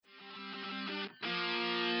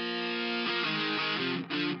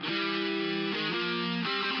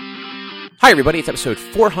Hi, everybody. It's episode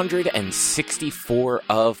 464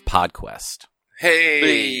 of PodQuest.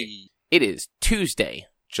 Hey! It is Tuesday,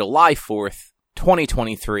 July 4th,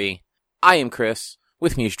 2023. I am Chris.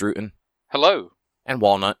 With me is Druten. Hello. And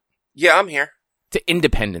Walnut. Yeah, I'm here. To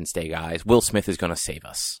Independence Day, guys. Will Smith is going to save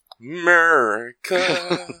us.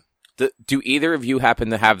 America. Do either of you happen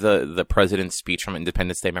to have the president's speech from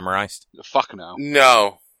Independence Day memorized? Fuck no.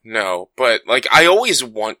 No. But, I always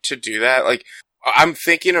want to do that. I'm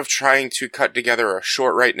thinking of trying to cut together a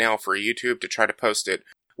short right now for YouTube to try to post it,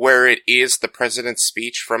 where it is the president's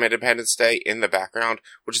speech from Independence Day in the background,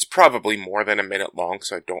 which is probably more than a minute long,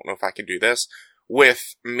 so I don't know if I can do this,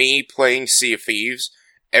 with me playing Sea of Thieves.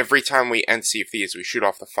 Every time we end Sea of Thieves, we shoot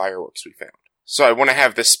off the fireworks we found. So I want to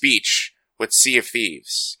have the speech with Sea of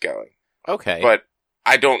Thieves going. Okay. But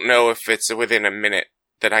I don't know if it's within a minute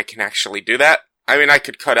that I can actually do that. I mean, I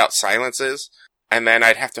could cut out silences, and then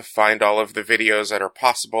I'd have to find all of the videos that are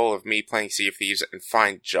possible of me playing Sea of Thieves and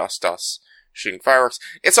find just us shooting fireworks.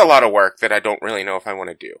 It's a lot of work that I don't really know if I want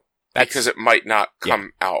to do. Because it might not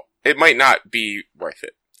come out. It might not be worth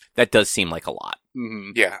it. That does seem like a lot. Mm-hmm.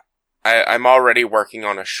 Yeah. I'm already working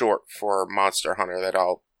on a short for Monster Hunter that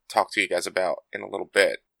I'll talk to you guys about in a little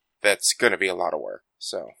bit. That's going to be a lot of work.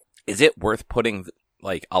 So, is it worth putting,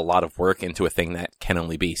 a lot of work into a thing that can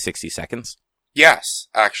only be 60 seconds? yes,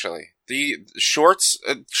 actually. The shorts,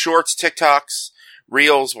 TikToks,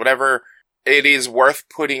 Reels, whatever, it is worth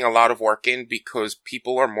putting a lot of work in because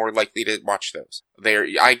people are more likely to watch those.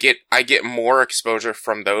 I get more exposure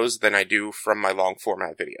from those than I do from my long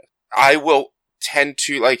format videos. I will tend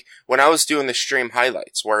to, when I was doing the stream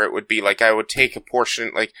highlights, where it would be I would take a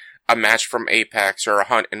portion, a match from Apex or a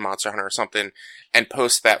hunt in Monster Hunter or something, and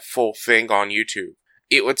post that full thing on YouTube.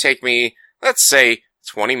 It would take me, let's say,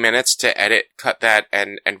 20 minutes to edit, cut that,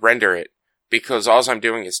 and render it, because all I'm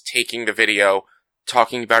doing is taking the video,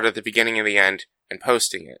 talking about it at the beginning and the end, and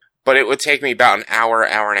posting it. But it would take me about an hour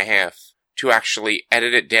and a half to actually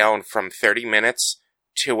edit it down from 30 minutes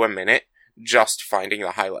to a minute, just finding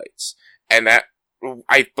the highlights. And that,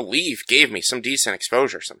 I believe, gave me some decent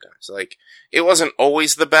exposure sometimes. It wasn't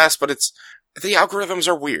always the best, but the algorithms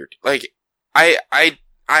are weird. I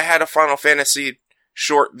had a Final Fantasy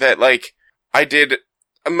short that, I did.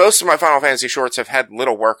 Most of my Final Fantasy shorts have had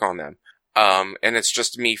little work on them. And it's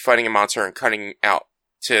just me fighting a monster and cutting out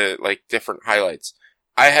to, different highlights.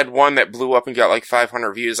 I had one that blew up and got,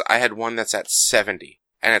 500 views. I had one that's at 70.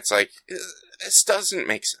 And it's this doesn't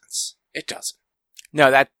make sense. It doesn't.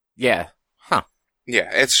 No, yeah. Huh.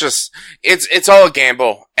 Yeah, it's just, it's all a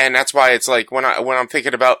gamble. And that's why it's when I'm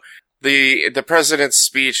thinking about the president's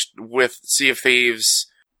speech with Sea of Thieves,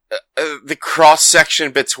 the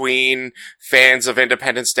cross-section between fans of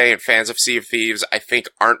Independence Day and fans of Sea of Thieves, I think,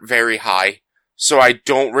 aren't very high. So I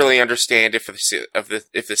don't really understand if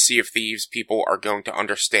the Sea of Thieves people are going to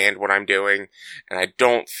understand what I'm doing. And I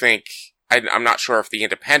don't think, I'm not sure if the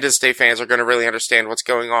Independence Day fans are going to really understand what's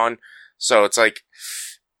going on. So it's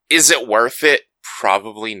is it worth it?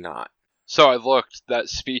 Probably not. So I looked, that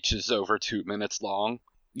speech is over 2 minutes long.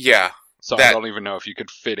 Yeah. So I don't even know if you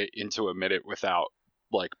could fit it into a minute without,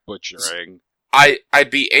 butchering.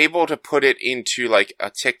 I'd be able to put it into, a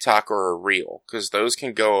TikTok or a Reel, because those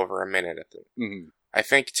can go over a minute at the... Mm-hmm. I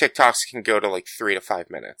think TikToks can go to, 3 to 5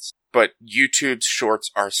 minutes. But YouTube's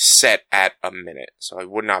shorts are set at a minute, so I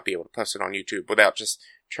would not be able to post it on YouTube without just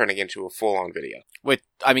turning into a full-on video. Wait,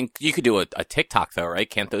 I mean, you could do a TikTok, though, right?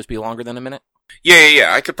 Can't those be longer than a minute?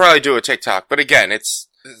 Yeah. I could probably do a TikTok, but again, it's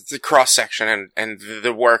the cross-section and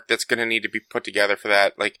the work that's going to need to be put together for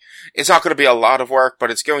that. It's not going to be a lot of work, but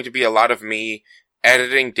it's going to be a lot of me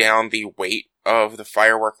editing down the weight of the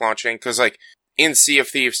firework launching. Because, in Sea of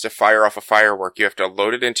Thieves, to fire off a firework, you have to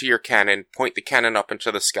load it into your cannon, point the cannon up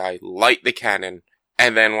into the sky, light the cannon,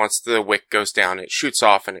 and then once the wick goes down, it shoots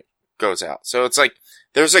off and it goes out. So it's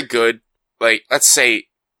there's a good, let's say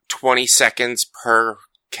 20 seconds per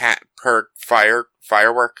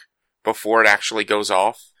firework before it actually goes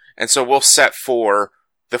off. And so we'll set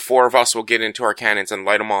the four of us will get into our cannons and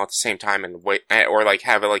light them all at the same time and wait, or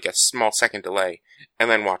have a small second delay and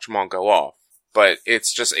then watch them all go off. But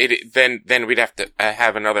it's just, then we'd have to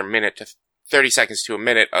have another minute to 30 seconds to a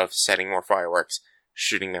minute of setting more fireworks,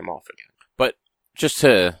 shooting them off again. But just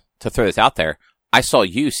to throw this out there, I saw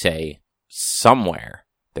you say somewhere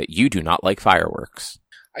that you do not like fireworks.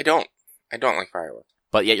 I don't like fireworks.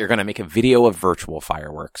 But yet you're going to make a video of virtual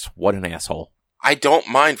fireworks. What an asshole. I don't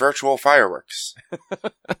mind virtual fireworks.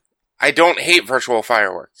 I don't hate virtual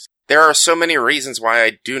fireworks. There are so many reasons why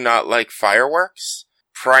I do not like fireworks.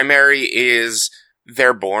 Primary is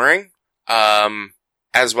they're boring,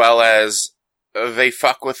 as well as they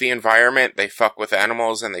fuck with the environment, they fuck with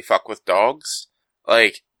animals, and they fuck with dogs.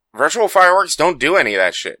 Like, virtual fireworks don't do any of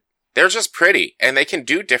that shit. They're just pretty, and they can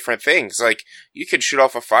do different things. Like, you could shoot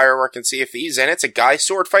off a firework and see a thieves, and it's a guy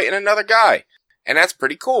sword fighting another guy. And that's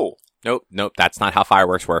pretty cool. Nope, that's not how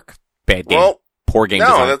fireworks work. Bad game. Well, poor game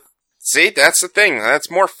no, design. see, that's the thing. That's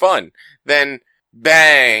more fun than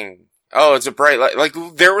bang. Oh, it's a bright light. Like,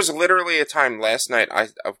 there was literally a time last night,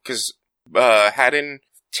 because Haddon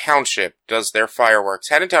Township does their fireworks.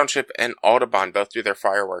 Haddon Township and Audubon both do their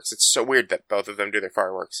fireworks. It's so weird that both of them do their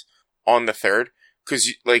fireworks on the 3rd.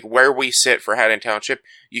 Because, like, where we sit for Haddon Township,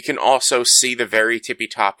 you can also see the very tippy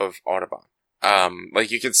top of Audubon.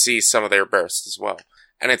 Like, you can see some of their bursts as well.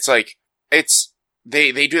 And it's like,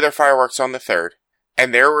 they do their fireworks on the 3rd.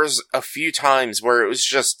 And there was a few times where it was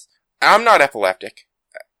just, I'm not epileptic,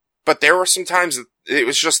 but there were some times it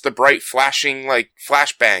was just the bright flashing, like,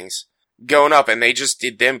 flashbangs going up, and they just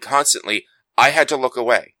did them constantly. I had to look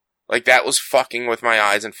away. Like, that was fucking with my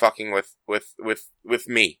eyes and fucking with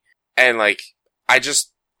me. And, like, I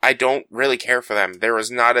don't really care for them. There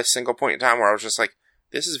was not a single point in time where I was just like,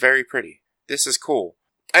 this is very pretty. This is cool.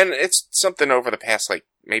 And it's something over the past, like,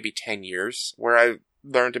 maybe 10 years where I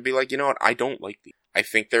learned to be like, you know what? I don't like these. I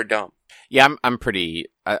think they're dumb. Yeah, I'm pretty,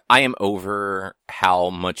 I am over how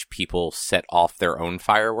much people set off their own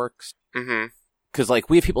fireworks. Mm-hmm. Because, like,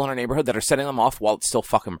 we have people in our neighborhood that are setting them off while it's still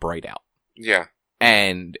fucking bright out. Yeah.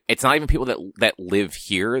 And it's not even people that live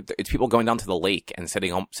here. It's people going down to the lake and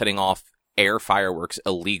setting off air fireworks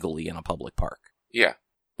illegally in a public park. Yeah.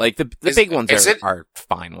 Like, the big ones are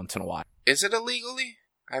fine once in a while. Is it illegally?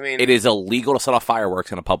 I mean... It is illegal to set off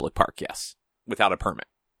fireworks in a public park, yes. Without a permit.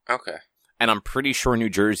 Okay. And I'm pretty sure New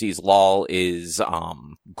Jersey's law is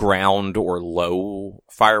ground or low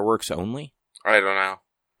fireworks only. I don't know.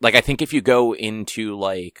 Like, I think if you go into,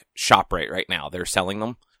 like, ShopRite right now, they're selling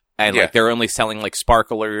them. And, like, they're only selling, like,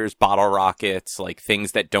 sparklers, bottle rockets, like,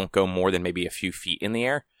 things that don't go more than maybe a few feet in the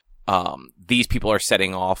air. These people are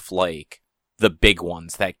setting off, like, the big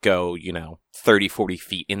ones that go, 30, 40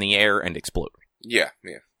 feet in the air and explode. Yeah.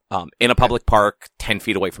 In a public park, 10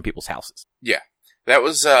 feet away from people's houses. Yeah. That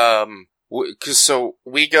was, so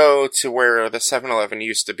we go to where the 7-Eleven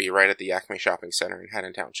used to be, right at the Acme Shopping Center in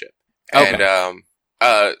Haddon Township. Okay. And,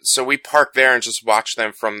 so we park there and just watch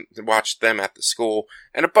them at the school,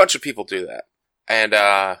 and a bunch of people do that. And,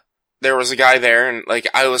 there was a guy there, and, like,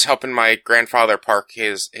 I was helping my grandfather park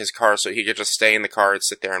his car so he could just stay in the car and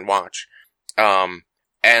sit there and watch. And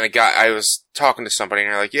I was talking to somebody,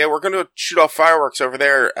 and they're like, yeah, we're gonna shoot off fireworks over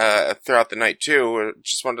there, throughout the night, too.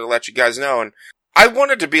 Just wanted to let you guys know. And I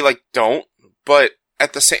wanted to be like, don't, but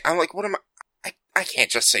at the same, I'm like, what am I can't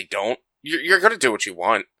just say don't. You're gonna do what you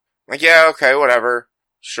want. Like, yeah, okay, whatever.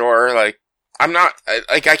 Sure, like, I'm not,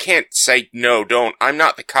 I can't say no, don't. I'm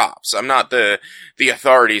not the cops. I'm not the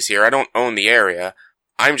authorities here. I don't own the area.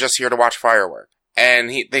 I'm just here to watch fireworks.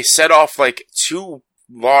 And they set off, like, 2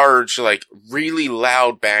 large, like, really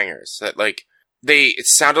loud bangers that, like, it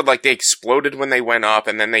sounded like they exploded when they went up,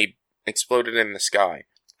 and then they exploded in the sky.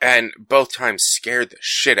 And both times scared the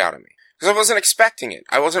shit out of me. Because I wasn't expecting it.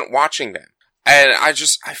 I wasn't watching them. And I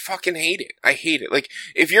fucking hate it. I hate it. Like,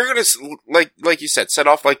 if you're gonna, like you said, set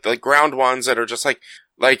off, like, the ground ones that are just, like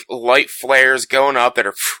light flares going up that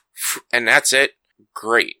are, and that's it,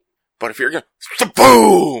 great. But if you're gonna,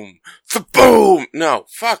 boom! No,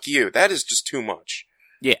 fuck you. That is just too much.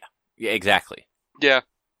 Yeah, exactly. Yeah.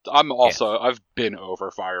 I've been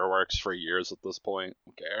over fireworks for years at this point. I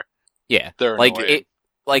don't care. Yeah. They're like, annoying.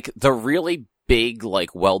 Like, the really big,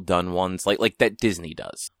 like, well-done ones, like that Disney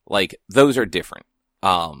does. Like, those are different.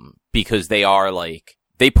 Because they are, like,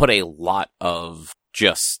 they put a lot of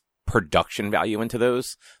just production value into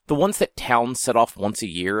those. The ones that towns set off once a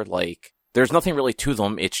year, like, there's nothing really to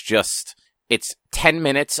them. It's 10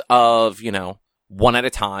 minutes of, one at a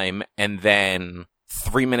time, and then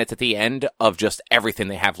 3 minutes at the end of just everything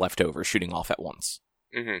they have left over shooting off at once.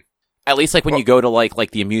 Mm-hmm. At least, like, when you go to,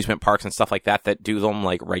 like the amusement parks and stuff like that do them,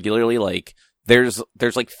 like, regularly, like, there's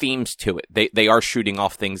like, themes to it. They are shooting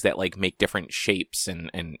off things that, like, make different shapes and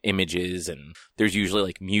images, and there's usually,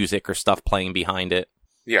 like, music or stuff playing behind it.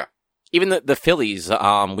 Yeah. Even the Phillies,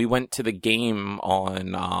 we went to the game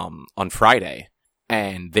on Friday,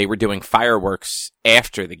 and they were doing fireworks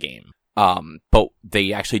after the game. But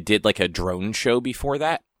they actually did, like, a drone show before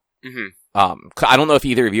that. Mm-hmm. I don't know if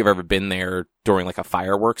either of you have ever been there during, like, a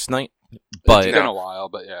fireworks night, but It's been a while,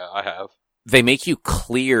 but yeah, I have. They make you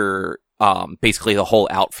clear, basically the whole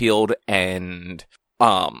outfield and,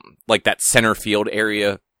 like, that center field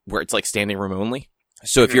area where it's, like, standing room only.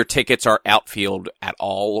 So if your tickets are outfield at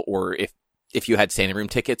all, or if if you had standing room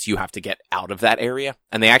tickets, you have to get out of that area.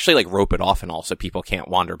 And they actually like rope it off and all so people can't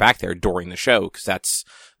wander back there during the show, because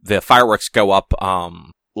the fireworks go up,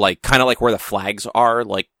 like kind of like where the flags are,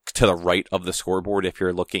 like to the right of the scoreboard if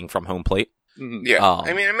you're looking from home plate. Mhm. Yeah,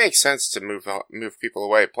 I mean, it makes sense to move people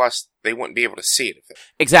away. Plus, they wouldn't be able to see it.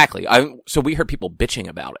 Exactly. So we heard people bitching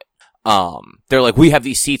about it. They're like, we have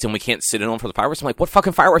these seats and we can't sit in them for the fireworks. I'm like, what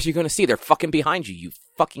fucking fireworks are you going to see? They're fucking behind you, you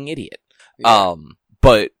fucking idiot. Yeah.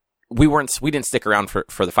 But we didn't stick around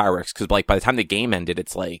for the fireworks, because like by the time the game ended,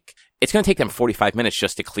 it's like, it's going to take them 45 minutes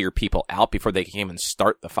just to clear people out before they can even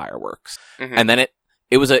start the fireworks. Mhm. And then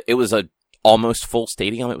it was a almost full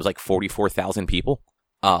stadium. It was like 44,000 people.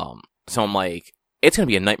 So I'm like, it's going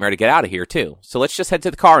to be a nightmare to get out of here too. So let's just head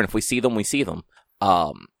to the car, and if we see them, we see them.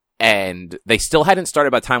 And they still hadn't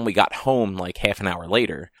started by the time we got home, like half an hour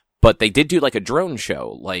later. But they did do like a drone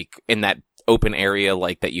show, like in that open area,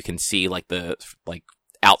 like that you can see like the like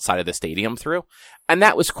outside of the stadium through, and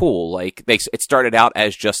that was cool. Like it started out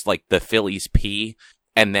as just like the Phillies P,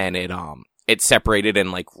 and then it separated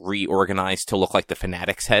and like reorganized to look like the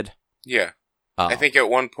Fanatics head. Yeah. I think at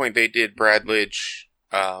one point they did Bradledge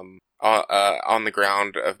on the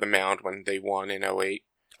ground of the mound when they won in '08.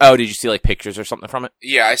 Oh, did you see like pictures or something from it?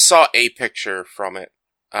 Yeah, I saw a picture from it.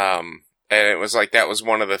 And it was like, that was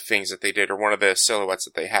one of the things that they did, or one of the silhouettes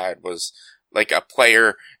that they had was like a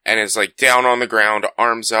player and is like down on the ground,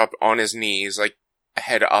 arms up on his knees, like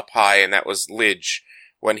head up high. And that was Lidge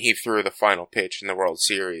when he threw the final pitch in the World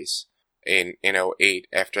Series in '08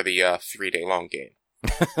 after the 3-day long game.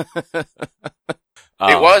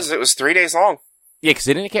 It was 3 days long. Yeah, because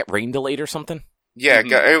didn't it get rain delayed or something? Yeah,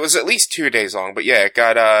 it was at least 2 days long, but yeah, it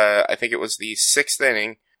got, I think it was the 6th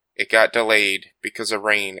inning. It got delayed because of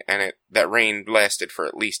rain, and that rain lasted for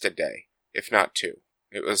at least a day, if not 2.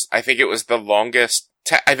 I think it was the longest,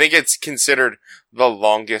 I think it's considered the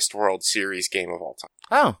longest World Series game of all time.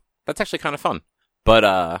 Oh, that's actually kind of fun. But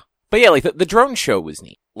yeah, like the drone show was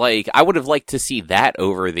neat. Like, I would have liked to see that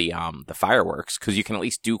over the fireworks, because you can at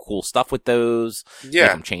least do cool stuff with those. Yeah.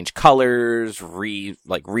 Make them change colors,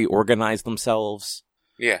 reorganize themselves.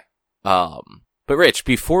 Yeah. But Rich,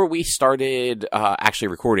 before we started actually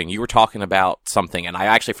recording, you were talking about something, and I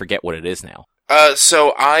actually forget what it is now.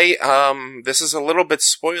 So this is a little bit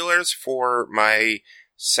spoilers for my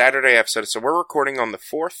Saturday episode. So we're recording on the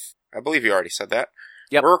 4th. I believe you already said that.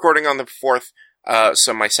 Yep. We're recording on the 4th.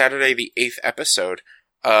 So my Saturday, the 8th episode,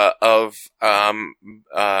 of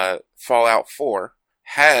Fallout 4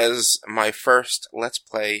 has my first Let's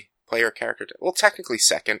Play player character. Well, technically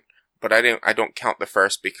second, but I don't count the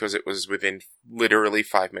first because it was within literally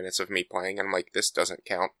 5 minutes of me playing. And I'm like, this doesn't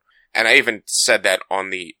count. And I even said that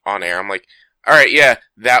on air. I'm like, all right, yeah,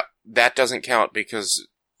 that doesn't count because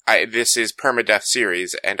this is permadeath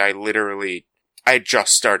series, and I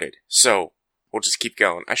just started, so we'll just keep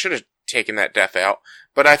going. I should have taken that death out,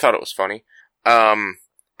 but I thought it was funny.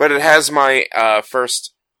 But it has my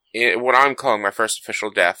what I'm calling my first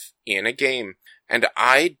official death in a game, and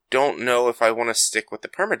I don't know if I want to stick with the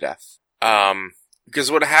permadeath.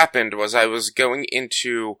 Because what happened was I was going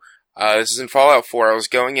into this is in Fallout 4. I was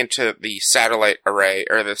going into the satellite array,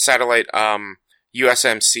 or the satellite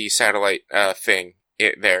USMC satellite thing.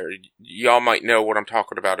 There, y'all might know what I'm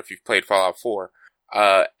talking about if you've played Fallout 4.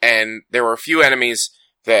 And there were a few enemies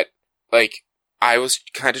that, like, I was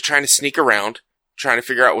kind of trying to sneak around, trying to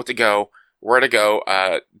figure out where to go.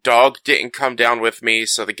 Dog didn't come down with me,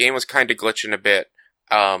 so the game was kind of glitching a bit.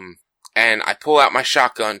 And I pull out my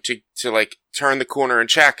shotgun to like turn the corner and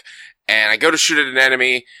check, and I go to shoot at an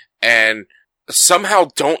enemy, and somehow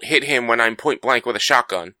don't hit him when I'm point blank with a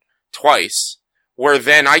shotgun twice. Where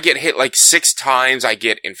then I get hit like 6 times, I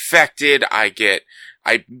get infected, I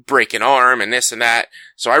break an arm and this and that.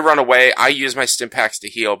 So I run away, I use my stim packs to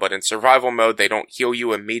heal, but in survival mode, they don't heal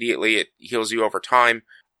you immediately, it heals you over time.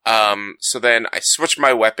 So then I switch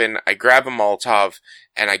my weapon, I grab a Molotov,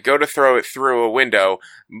 and I go to throw it through a window,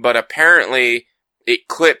 but apparently it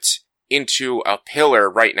clipped into a pillar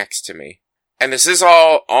right next to me. And this is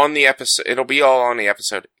all on the episode, it'll be all on the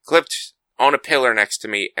episode. Clipped on a pillar next to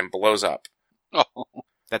me and blows up. Oh,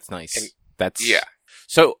 that's nice. And, yeah.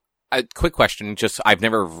 So, a quick question. Just, I've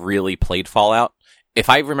never really played Fallout. If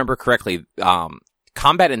I remember correctly,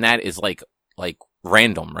 combat in that is like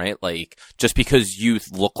random, right? Like, just because you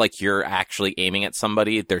look like you're actually aiming at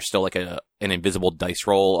somebody, there's still like an invisible dice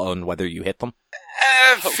roll on whether you hit them.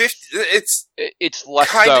 50, it's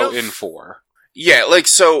less so in 4. Yeah, like,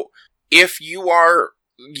 so if you are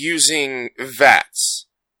using VATS,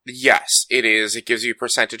 yes, it is. It gives you a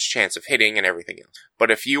percentage chance of hitting and everything else.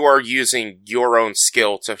 But if you are using your own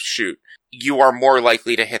skill to shoot, you are more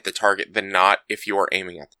likely to hit the target than not if you are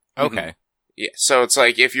aiming at them. Okay. Yeah, so it's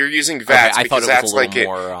like if you're using VATS, I because thought it that's was a little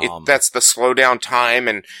like more, that's the slowdown time,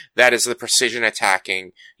 and that is the precision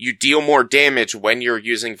attacking. You deal more damage when you're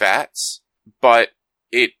using VATS, but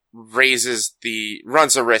it runs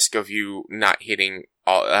the risk of you not hitting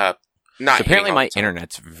all. Not so apparently hitting all my the time.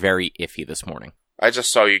 internet's very iffy this morning. I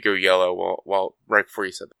just saw you go yellow while right before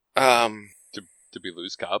you said that. Did we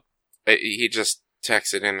lose Cobb? He just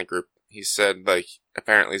texted in the group. He said, like,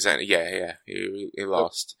 apparently he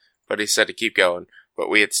lost. But he said to keep going. But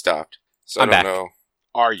we had stopped. So I'm I don't back. know.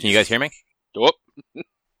 Are you? Can you guys hear me? Whoop. We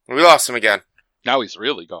lost him again. Now he's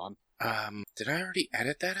really gone. Did I already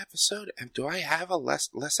edit that episode? Do I have a less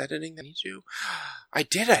editing than you do? I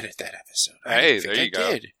did edit that episode. Hey, there you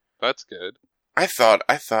go. Did. That's good. I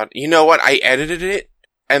thought, you know what? I edited it,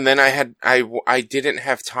 and then I didn't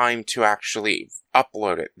have time to actually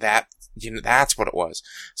upload it. That's what it was.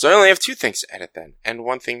 So I only have 2 things to edit then, and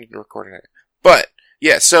 1 thing to record and edit. But,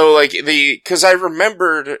 yeah, so like cause I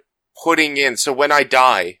remembered putting in, so when I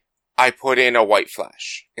die, I put in a white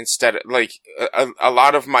flash. Instead, like, a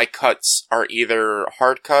lot of my cuts are either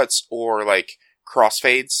hard cuts or like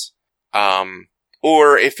crossfades.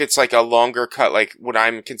 Or if it's like a longer cut, like what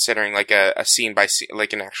I'm considering like a scene by scene,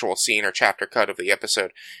 like an actual scene or chapter cut of the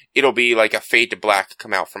episode, it'll be like a fade to black,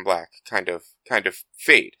 come out from black kind of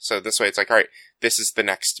fade. So this way it's like, all right, this is the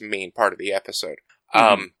next main part of the episode.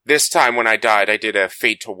 Mm-hmm. This time when I died, I did a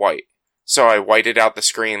fade to white. So I whited out the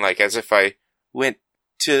screen like as if I went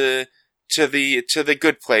to the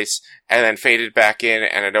good place and then faded back in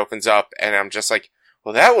and it opens up and I'm just like,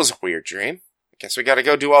 well, that was a weird dream. I guess we gotta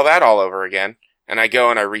go do all that all over again. And I go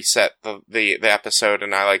and I reset the episode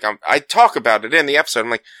and I talk about it in the episode. I'm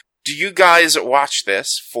like, do you guys watch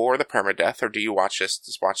this for the permadeath or do you watch this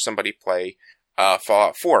to watch somebody play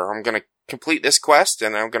Fallout 4? I'm gonna complete this quest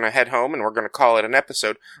and I'm gonna head home and we're gonna call it an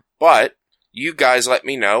episode. But you guys let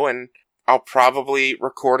me know and I'll probably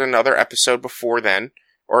record another episode before then.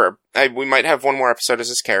 Or we might have 1 more episode as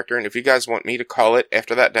this character, and if you guys want me to call it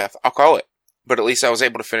after that death, I'll call it. But at least I was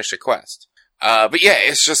able to finish the quest. But yeah,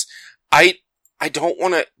 it's just, I don't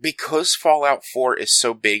want to, because Fallout 4 is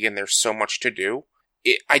so big and there's so much to do,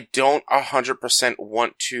 I don't 100%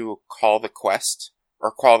 want to call the quest, or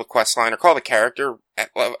call the quest line, or call the character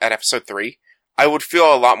at episode 3. I would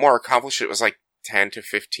feel a lot more accomplished if it was like 10 to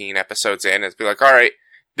 15 episodes in, and be like, alright,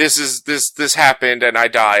 this happened and I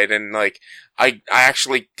died, and like, I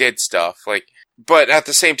actually did stuff, like, but at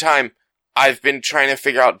the same time, I've been trying to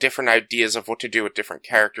figure out different ideas of what to do with different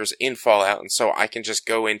characters in Fallout, and so I can just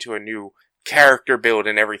go into a new character build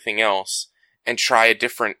and everything else, and try a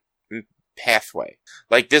different pathway.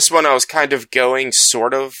 Like this one, I was kind of going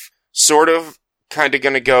sort of kind of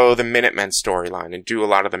gonna go the Minutemen storyline and do a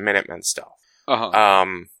lot of the Minutemen stuff. Uh-huh.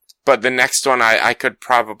 But the next one I could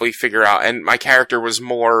probably figure out, and my character was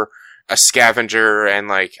more a scavenger, and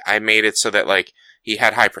like I made it so that like he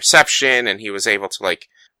had high perception and he was able to like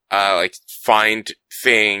find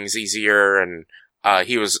things easier, and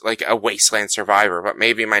he was like a wasteland survivor. But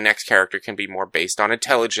maybe my next character can be more based on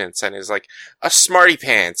intelligence and is like a smarty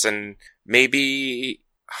pants, and maybe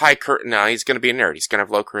no, he's gonna be a nerd. He's gonna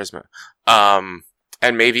have low charisma.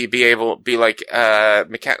 And maybe be like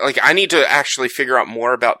like I need to actually figure out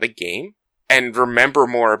more about the game and remember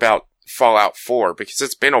more about Fallout 4, because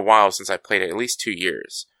it's been a while since I played it, at least 2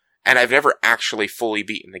 years, and I've never actually fully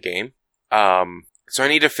beaten the game. So I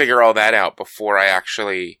need to figure all that out before I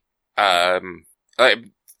actually, I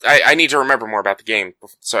need to remember more about the game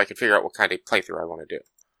so I can figure out what kind of playthrough I want to do.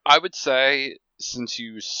 I would say, since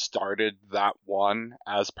you started that one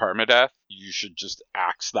as permadeath, you should just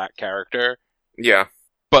axe that character. Yeah.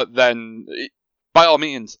 But then, by all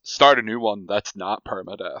means, start a new one that's not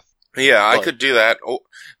permadeath. Yeah, I could do that.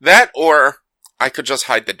 Or I could just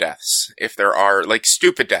hide the deaths. If there are, like,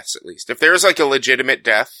 stupid deaths at least. If there's, like, a legitimate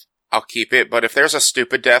death, I'll keep it. But if there's a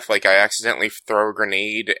stupid death, like I accidentally throw a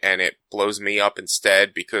grenade and it blows me up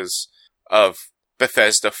instead because of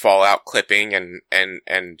Bethesda Fallout clipping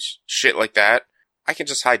and shit like that, I can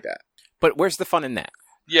just hide that. But where's the fun in that?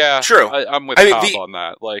 Yeah, true. I'm with Cobb on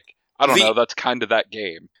that. Like, I don't know, that's kind of that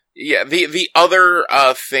game. Yeah, the other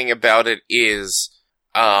thing about it is,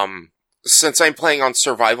 since I'm playing on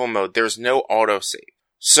survival mode, there's no autosave.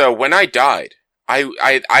 So when I died,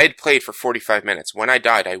 I had played for 45 minutes. When I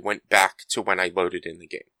died, I went back to when I loaded in the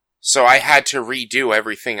game. So I had to redo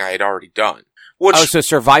everything I had already done. So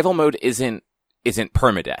survival mode isn't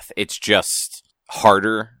permadeath. It's just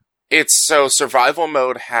harder. So survival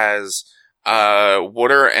mode has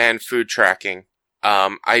water and food tracking.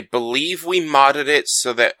 I believe we modded it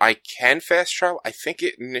so that I can fast travel. I think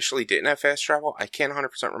it initially didn't have fast travel. I can't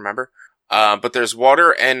 100% remember. But there's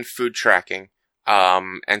water and food tracking.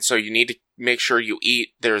 And so you need to make sure you eat.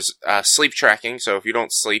 There's sleep tracking, so if you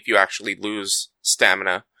don't sleep, you actually lose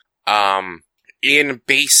stamina. In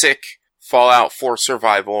basic Fallout 4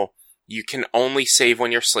 survival, you can only save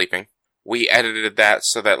when you're sleeping. We edited that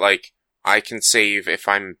so that, like, I can save if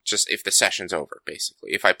the session's over,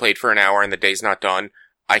 basically. If I played for an hour and the day's not done,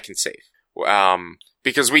 I can save.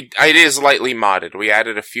 Because it is lightly modded. We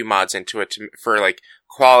added a few mods into it for, like,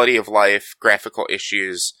 quality of life, graphical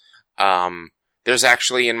issues. There's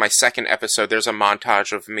actually, in my second episode, there's a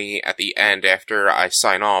montage of me at the end after I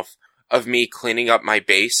sign off, of me cleaning up my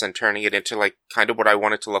base and turning it into, like, kind of what I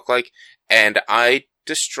want it to look like. And I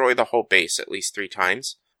destroy the whole base at least 3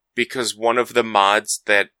 times, because one of the mods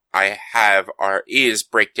that I have is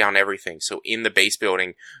break down everything. So in the base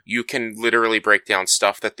building, you can literally break down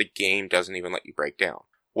stuff that the game doesn't even let you break down.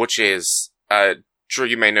 Which is, sure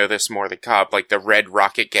you may know this more than Cobb, like the Red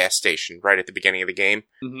Rocket gas station right at the beginning of the game.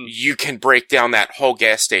 Mm-hmm. You can break down that whole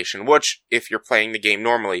gas station, which, if you're playing the game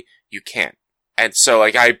normally, you can't. And so,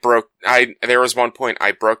 like, there was one point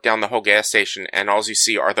I broke down the whole gas station, and all you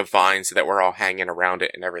see are the vines that were all hanging around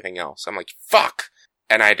it and everything else. I'm like, fuck!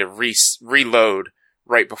 And I had to reload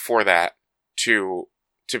right before that to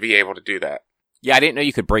be able to do that. Yeah, I didn't know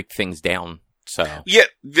you could break things down, so. Yeah,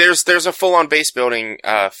 there's a full-on base building,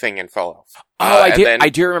 thing in Fallout. I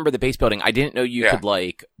do remember the base building. I didn't know you could,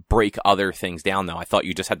 like, break other things down, though. I thought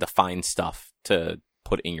you just had to find stuff to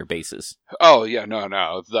put in your bases. Oh, yeah, no,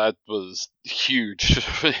 that was huge.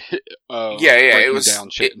 It was down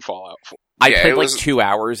shit in Fallout 4. I played, like, 2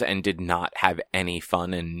 hours and did not have any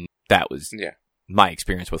fun, and that was my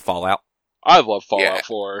experience with Fallout. I love Fallout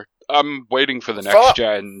 4. I'm waiting for the next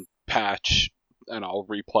gen patch, and I'll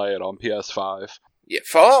replay it on PS5. Yeah,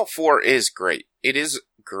 Fallout 4 is great. It is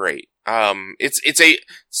great. It's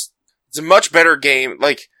a much better game.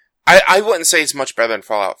 Like, I wouldn't say it's much better than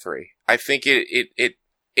Fallout 3. I think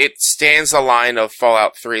it stands the line of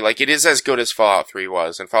Fallout 3. Like, it is as good as Fallout 3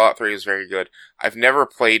 was, and Fallout 3 is very good. I've never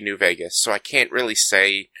played New Vegas, so I can't really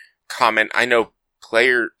comment. I know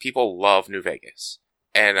people love New Vegas,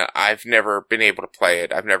 and I've never been able to play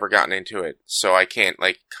it. I've never gotten into it, so I can't,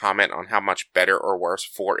 like, comment on how much better or worse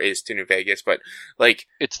 4 is to New Vegas, but, like...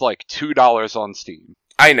 It's like $2 on Steam.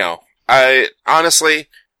 I know. Honestly,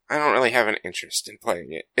 I don't really have an interest in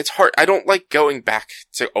playing it. It's hard. I don't like going back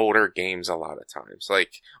to older games a lot of times.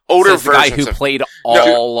 Like, older versions the guy who played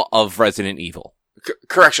all of Resident Evil.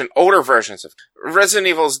 Correction, older versions of... Resident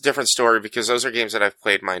Evil is a different story because those are games that I've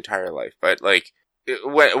played my entire life. But, like,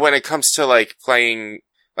 when it comes to, like, playing...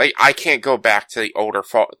 Like, I can't go back to the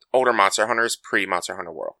older Monster Hunters pre-Monster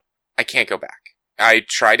Hunter World. I can't go back. I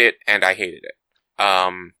tried it, and I hated it.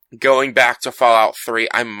 Going back to Fallout 3,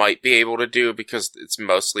 I might be able to do because it's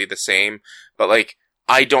mostly the same. But, like,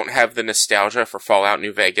 I don't have the nostalgia for Fallout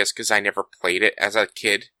New Vegas because I never played it as a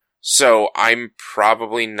kid. So I'm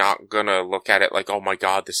probably not gonna look at it like, oh my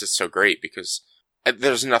god, this is so great, because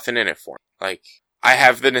there's nothing in it for me. Like, I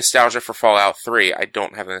have the nostalgia for Fallout 3, I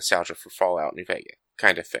don't have the nostalgia for Fallout New Vegas,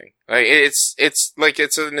 kind of thing. Like,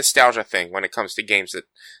 it's a nostalgia thing when it comes to games that,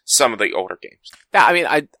 some of the older games. Yeah, I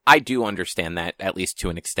mean, I do understand that, at least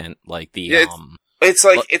to an extent, like it's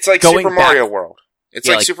like Super Mario World. It's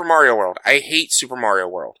like Super Mario World. I hate Super Mario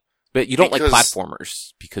World. But you don't like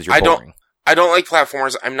platformers, because you're boring. I don't like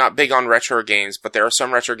platformers. I'm not big on retro games, but there are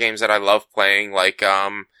some retro games that I love playing, like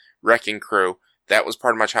Wrecking Crew. That was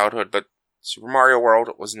part of my childhood, but Super Mario World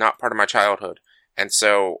was not part of my childhood. And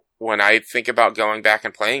so when I think about going back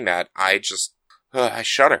and playing that, I just I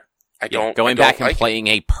shudder. Going back and playing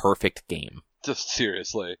a perfect game. Just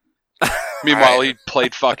seriously. Meanwhile, he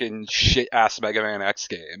played fucking shit ass Mega Man X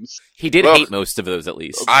games. He did hate most of those, at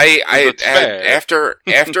least. After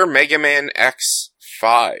Mega Man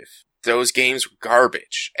X5. Those games were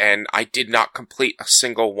garbage, and I did not complete a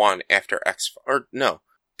single one after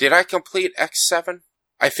did I complete X7?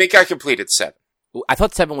 I think I completed 7. I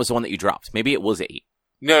thought 7 was the one that you dropped. Maybe it was 8.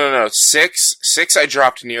 No. 6 I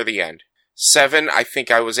dropped near the end. 7, I think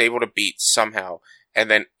I was able to beat somehow, and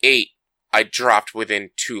then 8, I dropped within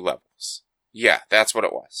 2 levels. Yeah, that's what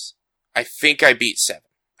it was. I think I beat 7.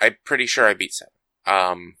 I'm pretty sure I beat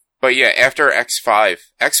 7. But yeah, after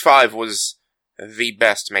X5 was the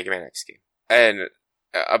best Mega Man X game. And,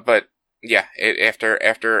 but, yeah, after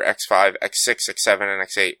X5, X6, X7, and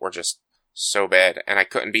X8 were just so bad, and I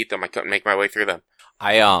couldn't beat them, I couldn't make my way through them.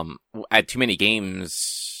 I, at Too Many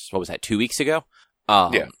Games, what was that, 2 weeks ago?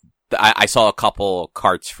 I saw a couple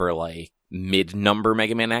carts for, like, mid-number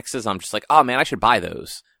Mega Man X's, I'm just like, oh man, I should buy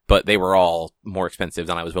those. But they were all more expensive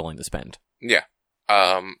than I was willing to spend. Yeah.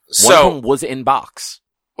 One of them was in box.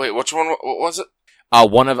 Wait, which one, what was it?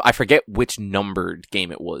 I forget which numbered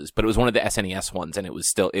game it was, but it was one of the SNES ones, and it was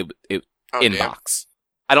still in box.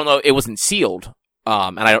 I don't know, it wasn't sealed,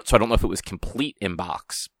 and I don't know if it was complete in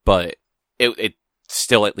box, but it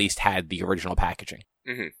still at least had the original packaging.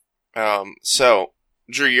 Mm-hmm. So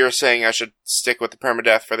Drew, you're saying I should stick with the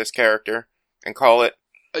permadeath for this character and call it?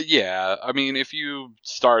 Yeah, I mean, if you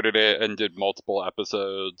started it and did multiple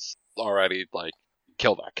episodes already, like,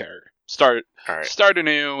 kill that character. Start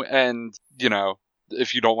anew, and, you know,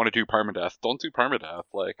 if you don't want to do permadeath, don't do permadeath.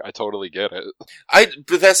 Like, I totally get it.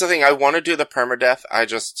 But that's the thing, I want to do the permadeath, I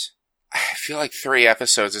feel like 3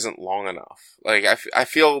 episodes isn't long enough. Like, I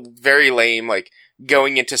feel very lame, like,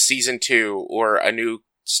 going into season 2 or a new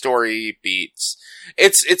story beats.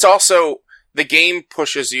 It's also, the game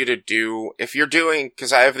pushes you to do, if you're doing,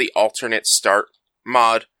 because I have the alternate start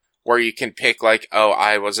mod, where you can pick, like, oh,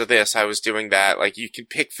 I was this, I was doing that. Like, you can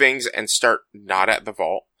pick things and start not at the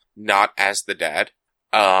vault, not as the dad.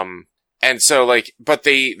 And so, like, but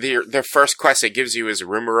the first quest it gives you is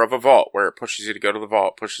Rumor of a Vault, where it pushes you to go to the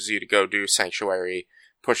vault, pushes you to go do Sanctuary,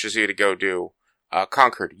 pushes you to go do,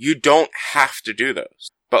 Conquered. You don't have to do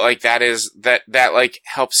those. But, like, that like,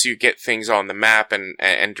 helps you get things on the map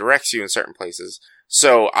and directs you in certain places.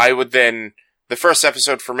 So, I would then, the first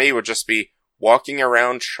episode for me would just be walking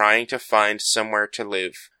around trying to find somewhere to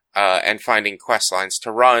live, and finding quest lines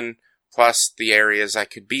to run, plus the areas I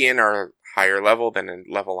could be in are higher level than the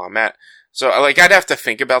level I'm at. So, like, I'd have to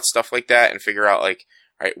think about stuff like that and figure out, like,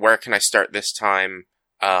 alright, where can I start this time?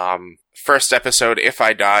 First episode, if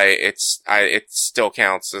I die, it still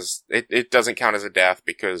counts as, it doesn't count as a death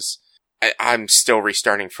because I'm still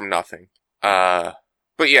restarting from nothing. But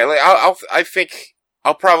yeah, like, I think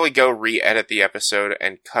I'll probably go re-edit the episode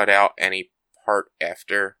and cut out any part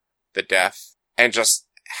after the death and just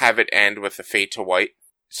have it end with a fade to white.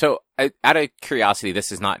 So, out of curiosity,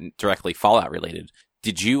 this is not directly Fallout related.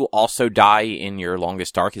 Did you also die in your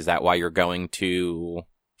Longest Dark? Is that why you're going to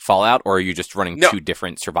Fallout, or are you just running 2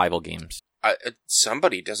 different survival games?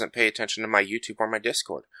 Somebody doesn't pay attention to my YouTube or my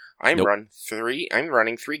Discord. I'm running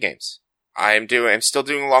 3 games. I'm still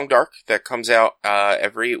doing Long Dark. That comes out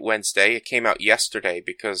every Wednesday. It came out yesterday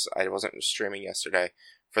because I wasn't streaming yesterday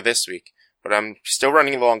for this week. But I'm still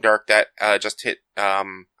running Long Dark. That just hit.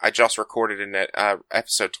 I just recorded in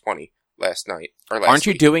episode 20 last night or last. Aren't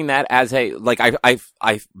you week. doing that as a, like,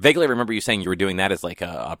 I vaguely remember you saying you were doing that as like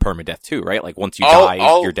a permadeath too, right? Like once you die,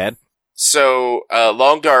 you're dead. So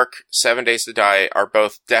Long Dark, 7 Days to Die are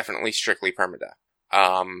both definitely strictly permadeath.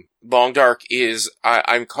 Long Dark is,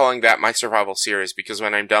 I'm calling that my survival series because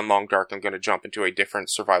when I'm done Long Dark, I'm going to jump into a different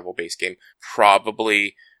survival-based game.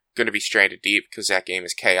 Probably going to be Stranded Deep because that game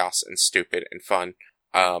is chaos and stupid and fun.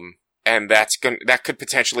 And that could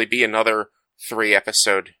potentially be another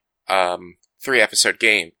 3-episode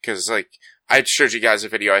game because, like, I showed you guys a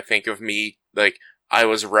video, I think, of me, like, I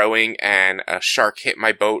was rowing and a shark hit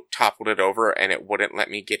my boat, toppled it over, and it wouldn't let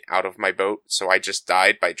me get out of my boat, so I just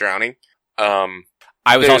died by drowning.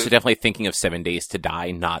 I was also definitely thinking of 7 Days to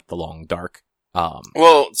Die, not The Long Dark.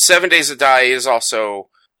 Well, 7 Days to Die is also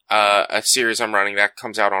a series I'm running that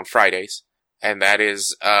comes out on Fridays, and that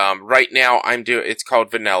is right now it's called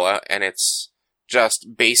Vanilla, and it's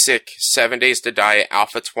just basic 7 Days to Die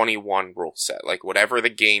Alpha 21 rule set, like whatever the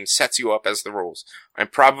game sets you up as the rules. I'm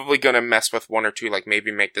probably gonna mess with 1 or 2, like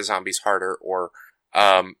maybe make the zombies harder, or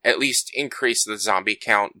at least increase the zombie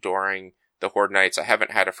count during the Horde Nights. I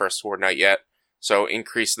haven't had a first Horde Night yet, so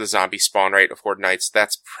increase the zombie spawn rate of Horde Nights.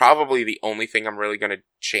 That's probably the only thing I'm really gonna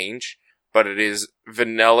change, but it is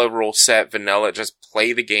vanilla rule set, vanilla, just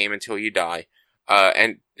play the game until you die.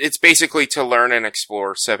 And it's basically to learn and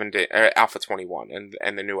explore Alpha 21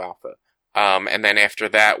 and the new Alpha. And then after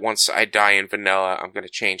that, once I die in vanilla, I'm gonna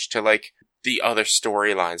change to, like, the other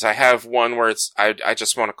storylines. I have one where I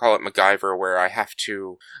just want to call it MacGyver, where I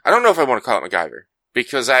don't know if I want to call it MacGyver,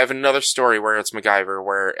 because I have another story where it's MacGyver,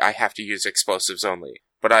 where I have to use explosives only.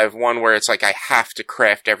 But I have one where it's like I have to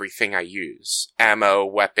craft everything I use. Ammo,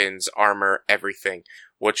 weapons, armor, everything.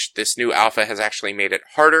 Which this new alpha has actually made it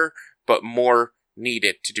harder, but more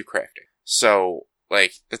needed to do crafting. So,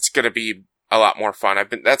 like, it's gonna be a lot more fun.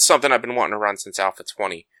 That's something I've been wanting to run since Alpha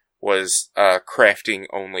 20, was a crafting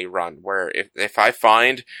only run, where if I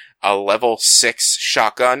find a level 6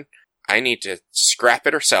 shotgun, I need to scrap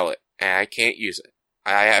it or sell it, and I can't use it.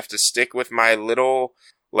 I have to stick with my little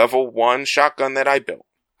level 1 shotgun that I built.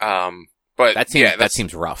 But that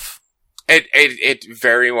seems rough. It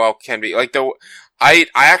very well can be. Like, I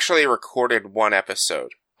actually recorded one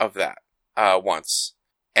episode of that once,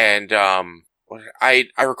 and I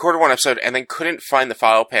recorded one episode and then couldn't find the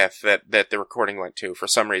file path that the recording went to for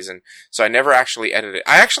some reason. So I never actually edited it.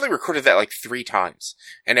 I actually recorded that like 3 times.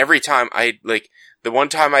 And every time the one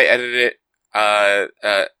time I edited it, audio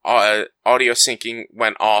syncing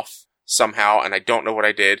went off somehow and I don't know what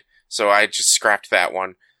I did. So I just scrapped that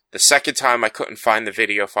one. The second time I couldn't find the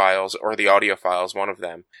video files or the audio files, one of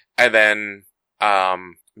them. And then,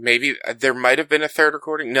 maybe there might have been a third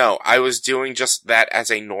recording. No, I was doing just that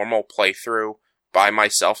as a normal playthrough by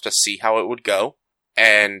myself to see how it would go.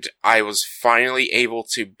 And I was finally able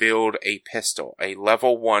to build a pistol, a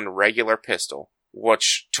level 1 regular pistol,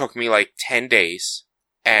 which took me like 10 days.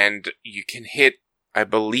 And you can hit, I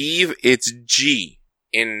believe it's G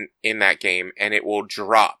in that game, and it will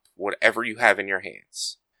drop whatever you have in your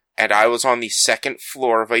hands. And I was on the 2nd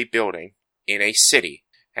floor of a building in a city,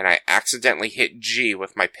 and I accidentally hit G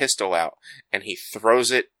with my pistol out, and he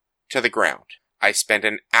throws it to the ground. I spent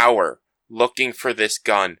an hour looking for this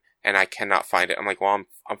gun, and I cannot find it. I'm like, well,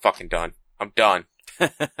 I'm fucking done. I'm done.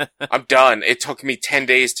 I'm done. It took me 10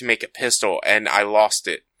 days to make a pistol, and I lost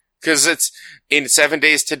it. Because it's in 7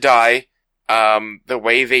 Days to Die, the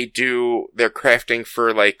way they do their crafting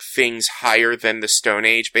for, like, things higher than the Stone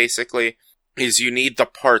Age, basically, is you need the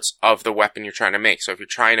parts of the weapon you're trying to make. So if you're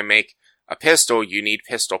trying to make a pistol, you need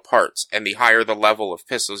pistol parts. And the higher the level of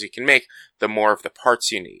pistols you can make, the more of the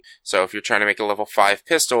parts you need. So if you're trying to make a level 5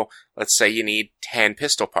 pistol, let's say you need 10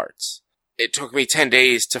 pistol parts. It took me 10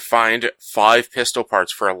 days to find 5 pistol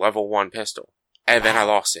parts for a level 1 pistol. And then I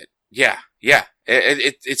lost it. Yeah.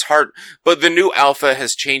 It's hard. But the new alpha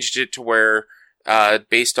has changed it to where,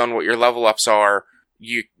 based on what your level ups are,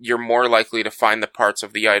 you're more likely to find the parts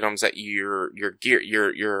of the items that you're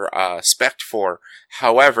spec'd for.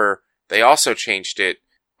 However, they also changed it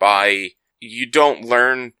by you don't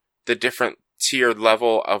learn the different tiered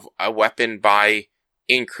level of a weapon by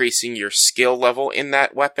increasing your skill level in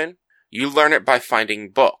that weapon. You learn it by finding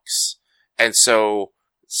books. And so,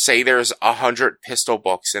 say there's 100 pistol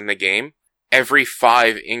books in the game, every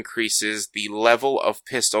 5 increases the level of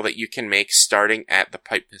pistol that you can make starting at the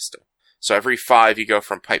pipe pistol. So every 5 you go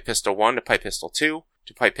from pipe pistol 1 to pipe pistol 2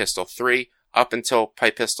 to pipe pistol 3 up until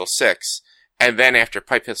pipe pistol 6. And then after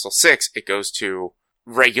pipe pistol 6, it goes to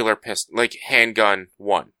regular pistol, like handgun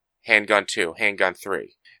 1, handgun 2, handgun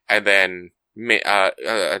 3. And then,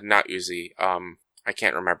 not Uzi, I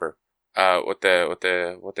can't remember, what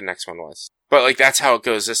the next one was. But like, that's how it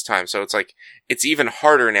goes this time. So it's like, it's even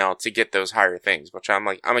harder now to get those higher things, which I'm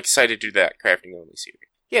excited to do that crafting only series.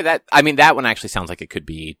 Yeah, that one actually sounds like it could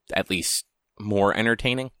be at least more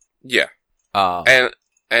entertaining. Yeah. And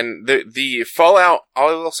the Fallout, I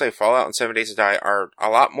will say Fallout and 7 Days to Die are a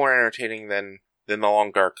lot more entertaining than The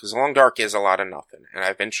Long Dark, because The Long Dark is a lot of nothing, and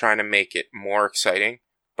I've been trying to make it more exciting,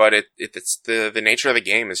 but it's the nature of the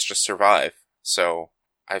game is just survive. So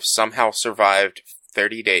I've somehow survived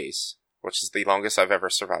 30 days, which is the longest I've ever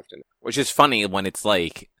survived in it. Which is funny when it's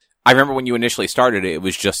like, I remember when you initially started it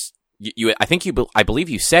was just, I believe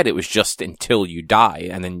you said it was just until you die,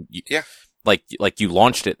 and then like you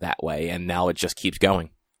launched it that way, and now it just keeps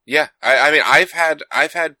going. Yeah, I mean, I've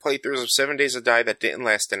had playthroughs of 7 Days to Die that didn't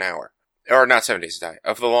last an hour, or not 7 Days to Die,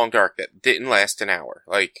 of The Long Dark that didn't last an hour.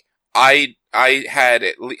 Like I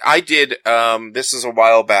did. This is a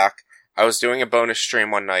while back. I was doing a bonus stream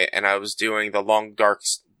one night, and I was doing the Long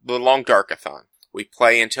Darkathon. We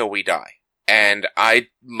play until we die, and I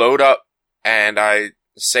load up and I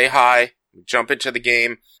say hi, jump into the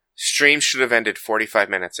game. Stream should have ended 45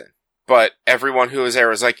 minutes in. But everyone who was there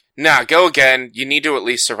was like, nah, go again. You need to at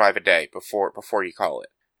least survive a day before you call it.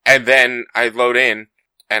 And then I load in,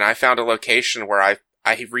 and I found a location where I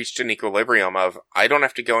reached an equilibrium of, I don't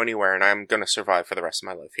have to go anywhere, and I'm gonna survive for the rest of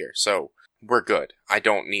my life here. So, we're good. I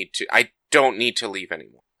don't need to leave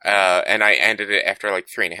anymore. And I ended it after like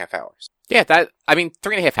 3.5 hours. Yeah,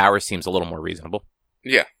 3.5 hours seems a little more reasonable.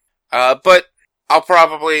 Yeah. But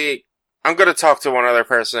I'm gonna talk to one other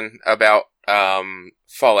person about,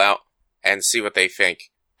 Fallout and see what they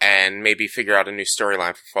think, and maybe figure out a new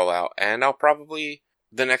storyline for Fallout. And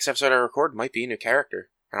the next episode I record might be a new character,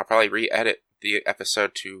 and I'll probably re-edit the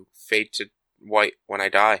episode to fade to white when I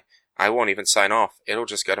die. I won't even sign off. It'll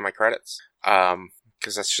just go to my credits.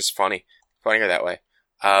 Cause that's just funnier that way.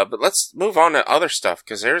 But let's move on to other stuff,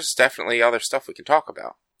 cause there's definitely other stuff we can talk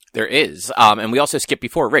about. There is. And we also skipped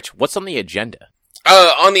before. Rich, what's on the agenda?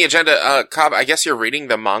 On the agenda, Cobb, I guess you're reading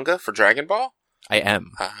the manga for Dragon Ball? I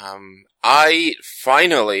am. I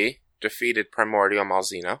finally defeated Primordial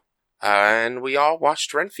Malzeno, and we all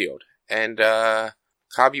watched Renfield. And,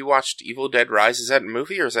 Cobb, you watched Evil Dead Rise. Is that a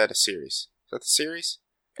movie or is that a series? Is that the series?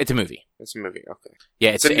 It's a movie. It's a movie, okay.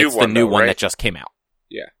 Yeah, it's the new one right? that just came out.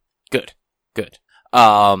 Yeah. Good. Good.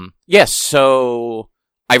 Yes, so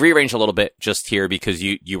I rearranged a little bit just here because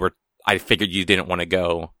I figured you didn't want to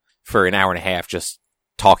go for an hour and a half just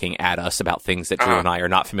talking at us about things that Drew and I are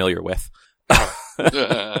not familiar with.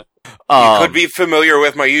 You could be familiar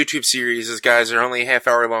with my YouTube series, as guys are only half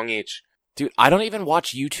hour long each. Dude, I don't even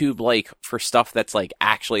watch YouTube, like, for stuff that's, like,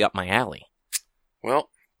 actually up my alley. Well,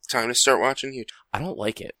 time to start watching YouTube. I don't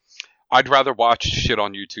like it. I'd rather watch shit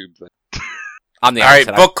on YouTube than... I'm the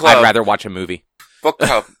opposite. Book club. I'd rather watch a movie. Book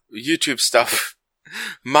club. YouTube stuff.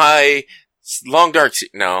 My Long Dark...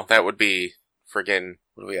 No, that would be friggin'...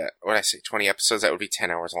 What are we at? What did I say? 20 episodes? That would be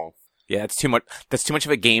 10 hours long. Yeah, it's too much. That's too much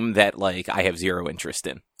of a game that, like, I have zero interest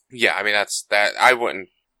in. Yeah, I mean,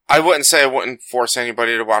 I wouldn't say I wouldn't force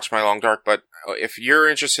anybody to watch my Long Dark, but if you're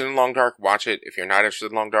interested in Long Dark, watch it. If you're not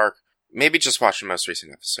interested in Long Dark, maybe just watch the most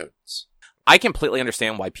recent episodes. I completely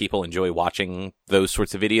understand why people enjoy watching those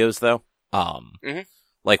sorts of videos, though.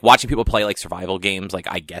 Like, watching people play, like, survival games, like,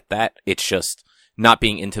 I get that. It's just not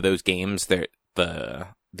being into those games, the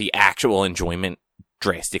actual enjoyment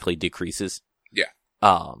drastically decreases. Yeah.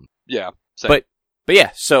 Yeah. Same. But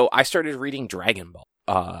yeah, so I started reading Dragon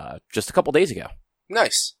Ball, just a couple days ago.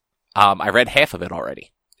 Nice. I read half of it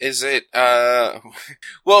already. Is it,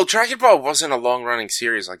 well, Dragon Ball wasn't a long-running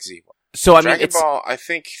series like Z was. So, I Dragon mean, Ball, I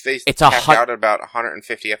think they it's capped out at about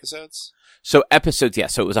 150 episodes. So episodes, yeah.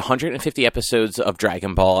 So it was 150 episodes of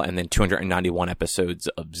Dragon Ball and then 291 episodes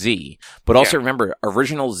of Z. But also remember,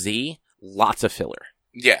 original Z, lots of filler.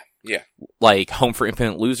 Yeah. Like Home for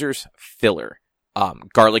Infinite Losers, filler.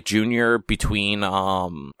 Garlic Jr. between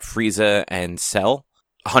Frieza and Cell,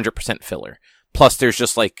 100% filler. Plus there's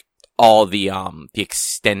just like all the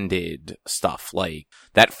extended stuff, like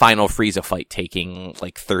that final Frieza fight taking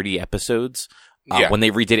like 30 episodes. When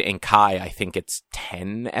they redid it in Kai, I think it's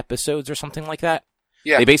 10 episodes or something like that.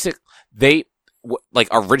 Yeah. Like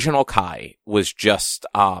original Kai was just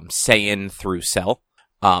Saiyan through Cell,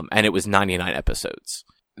 and it was 99 episodes.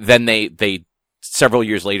 Then they several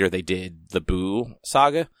years later they did the Buu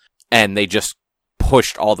saga, and they just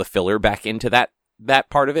pushed all the filler back into that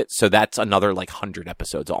part of it. So that's another like 100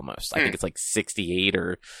 episodes almost. I think it's like 68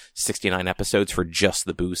 or 69 episodes for just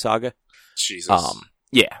the Buu saga. Jesus.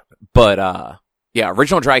 Yeah, but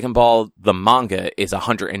original Dragon Ball, the manga is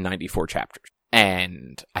 194 chapters.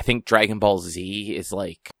 And I think Dragon Ball Z is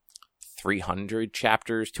like 300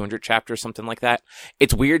 chapters, 200 chapters, something like that.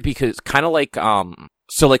 It's weird because kind of like,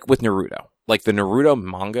 so like with Naruto, like the Naruto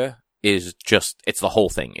manga is just, it's the whole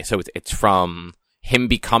thing. So it's from him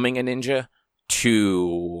becoming a ninja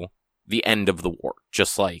to the end of the war.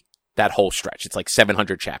 Just like that whole stretch. It's like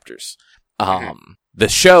 700 chapters. The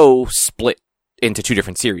show split into two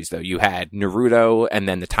different series though. You had Naruto and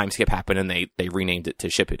then the time skip happened and they renamed it to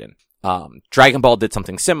Shippuden. Dragon Ball did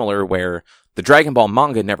something similar where the Dragon Ball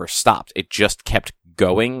manga never stopped. It just kept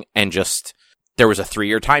going and just, there was a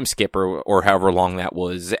 3-year time skip or however long that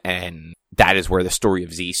was. And that is where the story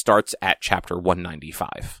of Z starts at chapter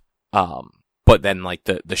 195. But then like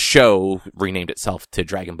the show renamed itself to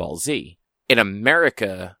Dragon Ball Z. In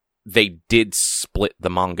America, they did split the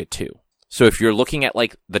manga too. So if you're looking at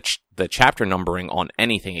like the chapter numbering on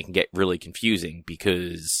anything, it can get really confusing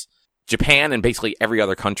because Japan and basically every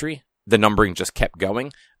other country, the numbering just kept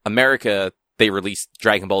going. America, they released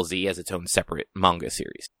Dragon Ball Z as its own separate manga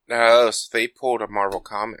series. So they pulled a Marvel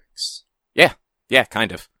Comics. Yeah,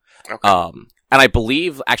 kind of. Okay. And I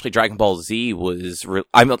believe actually Dragon Ball Z was,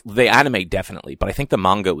 the anime definitely, but I think the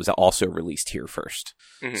manga was also released here first.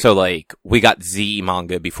 Mm-hmm. So like, we got Z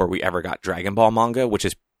manga before we ever got Dragon Ball manga, which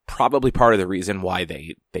is probably part of the reason why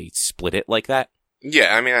they split it like that.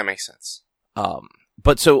 Yeah, I mean, that makes sense.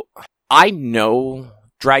 But so, I know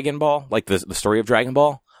Dragon Ball, like the story of Dragon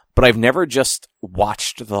Ball, but I've never just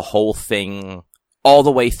watched the whole thing all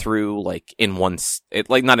the way through, like,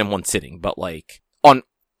 not in one sitting, but like,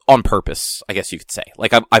 on purpose, I guess you could say.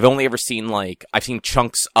 Like, I've only ever seen, like, I've seen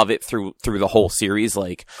chunks of it through the whole series,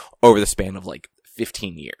 like, over the span of, like,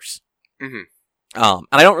 15 years. Mm-hmm. And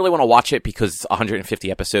I don't really want to watch it because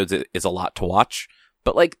 150 episodes is a lot to watch,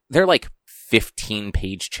 but like, they're like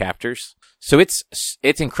 15-page chapters. So it's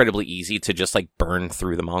incredibly easy to just like burn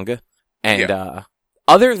through the manga. And,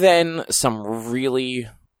 other than some really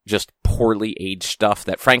just poorly aged stuff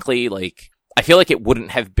that frankly, like, I feel like it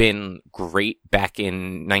wouldn't have been great back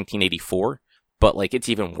in 1984, but like, it's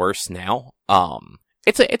even worse now.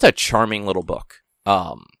 It's a charming little book.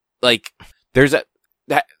 Like, there's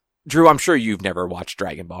Drew, I'm sure you've never watched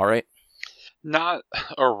Dragon Ball, right? Not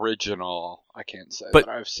original, I can't say that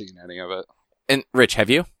I've seen any of it. And Rich,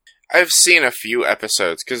 have you? I've seen a few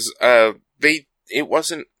episodes because they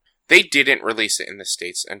didn't release it in the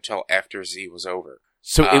States until after Z was over.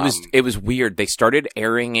 So it was weird. They started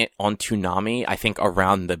airing it on Toonami, I think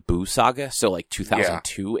around the Boo saga, so like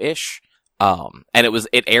 2002-ish. And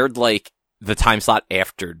it aired like the time slot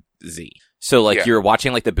after Z. So like you were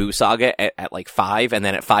watching like the Boo saga at like 5, and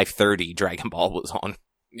then at 5:30 Dragon Ball was on.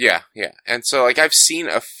 Yeah. And so like I've seen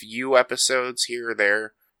a few episodes here or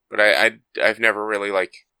there, but I've never really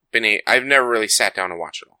I've never really sat down and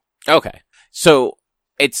watched it all. Okay. So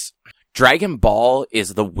it's Dragon Ball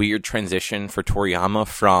is the weird transition for Toriyama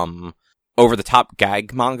from over-the-top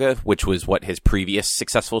gag manga, which was what his previous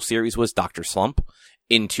successful series was, Dr. Slump,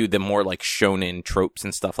 into the more like shonen tropes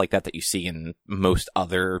and stuff like that you see in most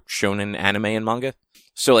other shonen anime and manga.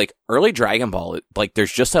 So like early Dragon Ball, like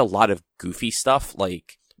there's just a lot of goofy stuff.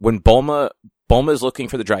 Like when Bulma is looking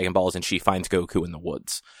for the Dragon Balls and she finds Goku in the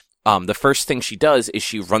woods. The first thing she does is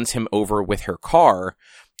she runs him over with her car.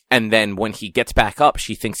 And then when he gets back up,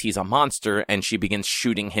 she thinks he's a monster, and she begins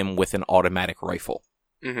shooting him with an automatic rifle.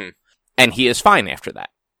 Mm-hmm. And he is fine after that.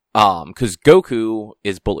 'Cause Goku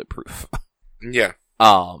is bulletproof. Yeah.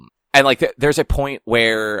 And like there's a point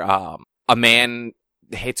where a man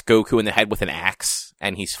hits Goku in the head with an axe,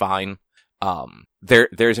 and he's fine.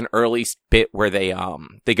 There's an early bit where they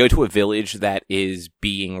go to a village that is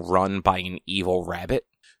being run by an evil rabbit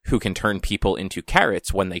who can turn people into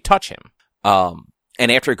carrots when they touch him.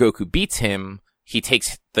 And after Goku beats him, he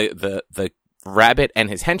takes the rabbit and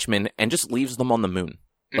his henchmen and just leaves them on the moon.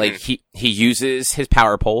 Mm-hmm. Like he uses his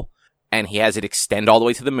power pole and he has it extend all the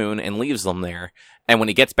way to the moon and leaves them there. And when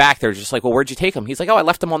he gets back, they're just like, well, where'd you take him? He's like, oh, I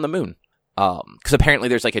left him on the moon. 'Cause apparently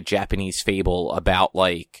there's like a Japanese fable about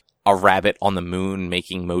like a rabbit on the moon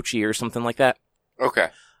making mochi or something like that. Okay.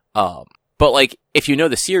 But like, if you know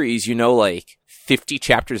the series, you know like 50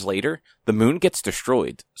 chapters later, the moon gets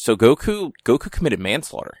destroyed. So Goku committed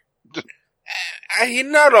manslaughter.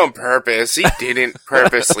 Not on purpose. He didn't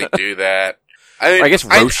purposely do that. I guess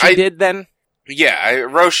Roshi did then? Yeah,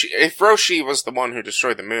 if Roshi was the one who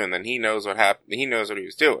destroyed the moon, then he knows what happened. He knows what he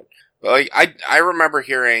was doing. But like, I remember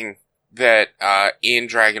hearing that, in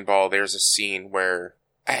Dragon Ball, there's a scene where,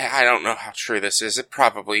 I don't know how true this is. It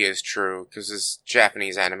probably is true, because it's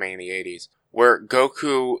Japanese anime in the 80s, where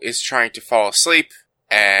Goku is trying to fall asleep,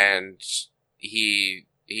 and he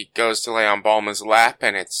goes to lay on Bulma's lap,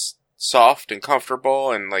 and it's soft and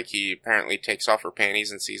comfortable, and like he apparently takes off her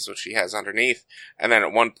panties and sees what she has underneath. And then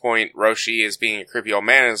at one point, Roshi is being a creepy old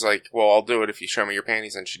man and is like, well, I'll do it if you show me your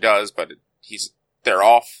panties, and she does, but they're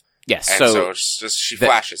off. Yes, and so it's just, she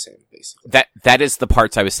flashes him, basically. That is the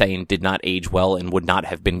parts I was saying did not age well and would not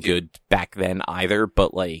have been good back then either,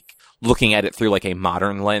 but like, looking at it through like a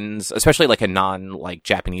modern lens, especially like a non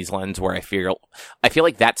Japanese lens, where I feel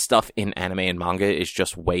like that stuff in anime and manga is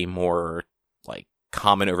just way more like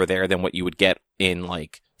common over there than what you would get in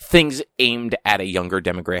like things aimed at a younger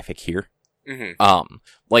demographic here. Mm-hmm.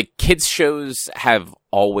 Like kids shows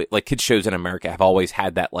in America have always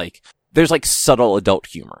had that like, there's like subtle adult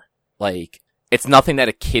humor. Like, it's nothing that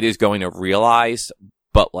a kid is going to realize,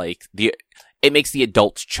 but like it makes the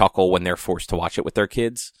adults chuckle when they're forced to watch it with their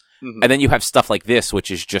kids. Mm-hmm. And then you have stuff like this, which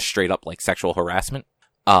is just straight up like sexual harassment.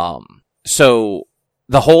 So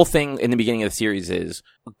the whole thing in the beginning of the series is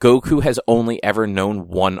Goku has only ever known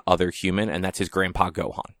one other human, and that's his grandpa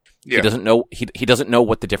Gohan. Yeah. He doesn't know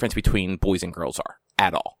what the difference between boys and girls are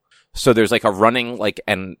at all. So there's like a running, like,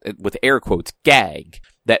 and with air quotes, gag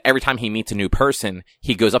that every time he meets a new person,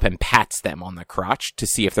 he goes up and pats them on the crotch to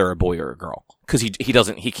see if they're a boy or a girl. 'Cause he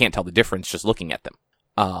can't tell the difference just looking at them.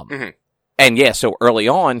 Mm-hmm. And yeah, so early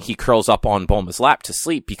on, he curls up on Bulma's lap to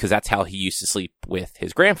sleep because that's how he used to sleep with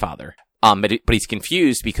his grandfather. But he's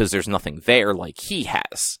confused because there's nothing there like he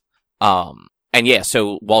has. And yeah,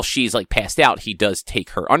 so while she's like passed out, he does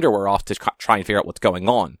take her underwear off to try and figure out what's going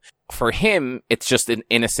on. For him, it's just an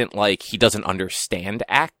innocent, like, he doesn't understand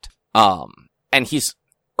act. And he's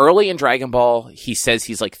early in Dragon Ball, he says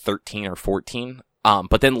he's like 13 or 14.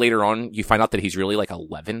 But then later on, you find out that he's really like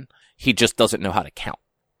 11. He just doesn't know how to count.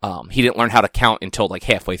 He didn't learn how to count until like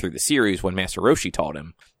halfway through the series when Master Roshi taught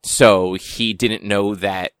him. So he didn't know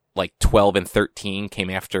that like 12 and 13 came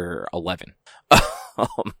after 11.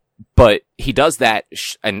 But he does that,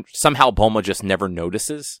 and somehow Bulma just never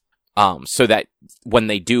notices. So that when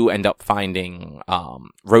they do end up finding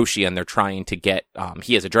Roshi and they're trying to get,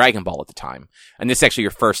 he has a Dragon Ball at the time. And this is actually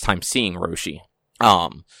your first time seeing Roshi.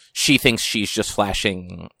 She thinks she's just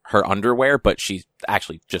flashing her underwear, but she's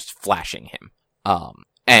actually just flashing him.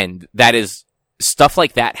 And that is, stuff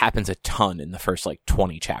like that happens a ton in the first like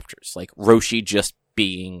 20 chapters. Like Roshi just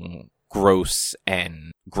being gross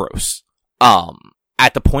and gross.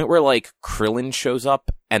 At the point where like Krillin shows up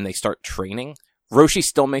and they start training, Roshi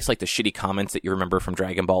still makes, like, the shitty comments that you remember from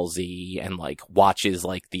Dragon Ball Z and, like, watches,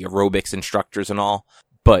 like, the aerobics instructors and all,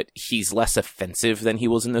 but he's less offensive than he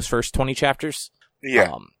was in those first 20 chapters.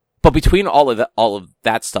 Yeah. But between all of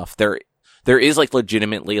that stuff, there is, like,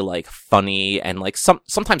 legitimately, like, funny and, like,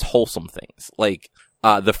 sometimes wholesome things. Like,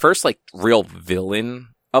 the first, like, real villain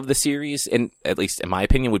of the series, at least in my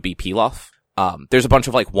opinion, would be Pilaf. There's a bunch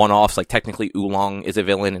of, like, one-offs, like, technically Oolong is a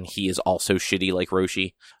villain, and he is also shitty like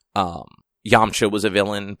Roshi. Yamcha was a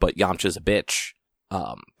villain, but Yamcha's a bitch.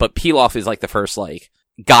 But Pilaf is, like, the first, like,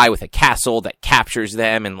 guy with a castle that captures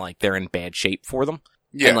them, and, like, they're in bad shape for them.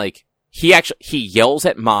 Yeah. And, like, he yells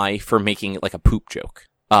at Mai for making, like, a poop joke.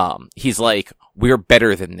 He's like, we're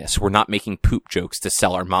better than this. We're not making poop jokes to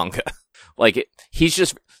sell our manga. Like,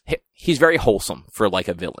 he's very wholesome for, like,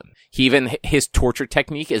 a villain. His torture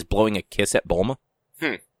technique is blowing a kiss at Bulma.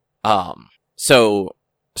 So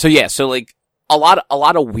like, a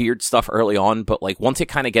lot of weird stuff early on, but, like, once it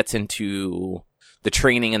kind of gets into the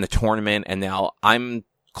training and the tournament, and now I'm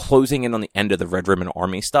closing in on the end of the Red Ribbon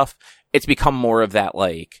Army stuff, it's become more of that,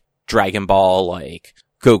 like, Dragon Ball, like,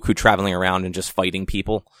 Goku traveling around and just fighting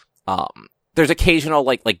people. There's occasional,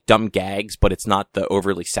 like dumb gags, but it's not the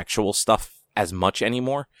overly sexual stuff as much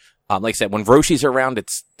anymore. Like I said, when Roshi's around,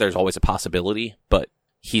 there's always a possibility, but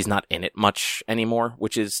he's not in it much anymore,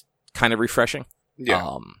 which is kind of refreshing.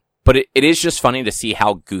 Yeah. But it is just funny to see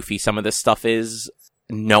how goofy some of this stuff is,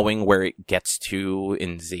 knowing where it gets to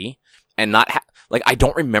in Z, and not like, I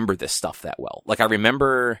don't remember this stuff that well. Like, I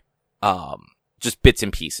remember, just bits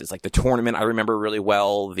and pieces. Like, the tournament I remember really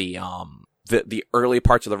well, the early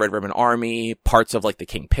parts of the Red Ribbon Army, parts of, like, the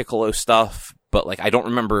King Piccolo stuff, but, like, I don't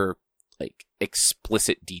remember, like,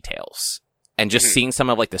 explicit details. And just seeing some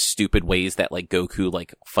of, like, the stupid ways that, like, Goku,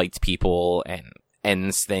 like, fights people and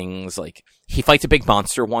ends things. Like, he fights a big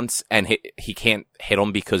monster once, and he can't hit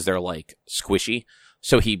them because they're, like, squishy.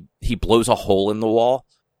 So he blows a hole in the wall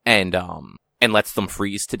and lets them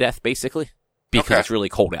freeze to death, basically, because it's really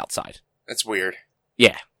cold outside. That's weird.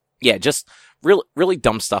 Yeah. Yeah, just really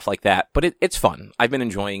dumb stuff like that, but it's fun. I've been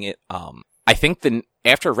enjoying it. I think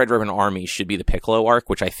after Red Ribbon Army should be the Piccolo arc,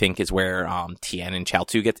 which I think is where Tien and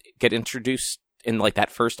Chaozu get introduced in, like,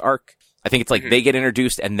 that first arc. I think it's like they get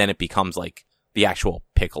introduced and then it becomes, like, the actual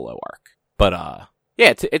Piccolo arc. But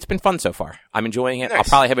yeah, it's been fun so far. I'm enjoying it. Nice. I'll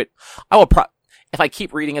probably have it. If I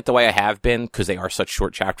keep reading it the way I have been, because they are such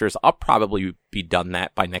short chapters, I'll probably be done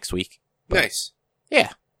that by next week. But, nice.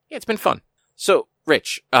 Yeah, it's been fun. So,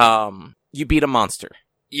 Rich, you beat a monster.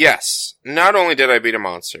 Yes. Not only did I beat a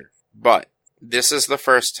monster, but this is the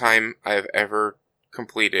first time I've ever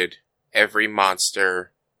completed every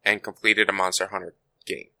monster and completed a Monster Hunter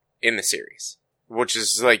game in the series. Which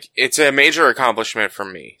is, like, it's a major accomplishment for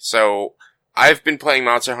me. So, I've been playing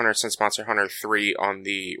Monster Hunter since Monster Hunter 3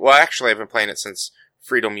 well, actually, I've been playing it since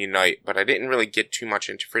Freedom Unite, but I didn't really get too much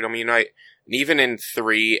into Freedom Unite. And even in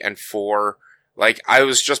 3 and 4, like, I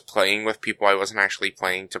was just playing with people I wasn't actually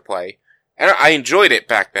playing to play. And I enjoyed it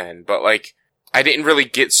back then, but, like, I didn't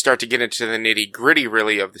really start to get into the nitty-gritty,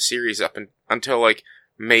 really, of the series until, like,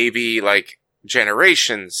 maybe, like,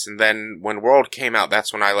 Generations. And then when World came out,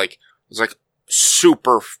 that's when I, like, was, like,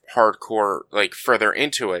 super hardcore, like, further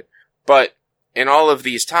into it. But in all of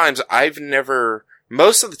these times,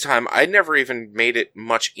 most of the time, I never even made it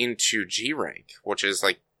much into G rank, which is,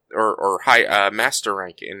 like, or high, master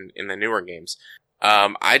rank in the newer games. I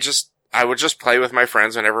would just play with my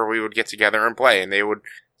friends whenever we would get together and play, and they would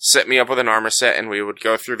set me up with an armor set, and we would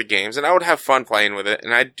go through the games, and I would have fun playing with it,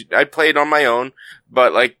 and I'd play it on my own,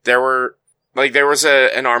 but, like, there was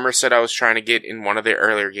an armor set I was trying to get in one of the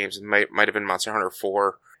earlier games, it might have been Monster Hunter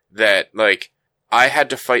 4, that, like, I had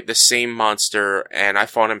to fight the same monster, and I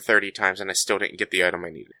fought him 30 times, and I still didn't get the item I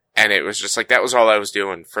needed. And it was just, like, that was all I was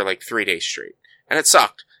doing for, like, 3 days straight. And it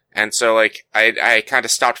sucked. And so, like, I kind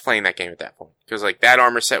of stopped playing that game at that point. Because, like, that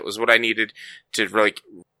armor set was what I needed to, like,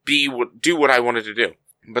 do what I wanted to do.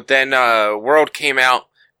 But then, World came out,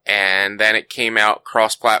 and then it came out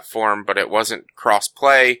cross-platform, but it wasn't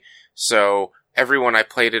cross-play. So, everyone I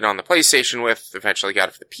played it on the PlayStation with eventually got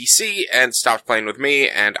it for the PC and stopped playing with me,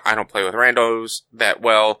 and I don't play with randos that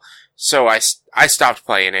well. So, I stopped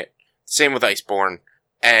playing it. Same with Iceborne.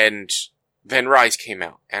 And then Rise came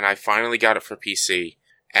out, and I finally got it for PC.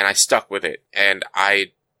 And I stuck with it, and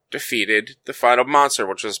I defeated the final monster,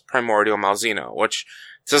 which was Primordial Malzeno, which,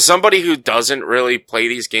 to somebody who doesn't really play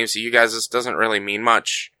these games, to you guys, this doesn't really mean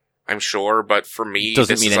much, I'm sure, but for me,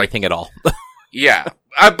 doesn't mean anything at all. Yeah.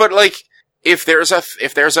 But, like, if there's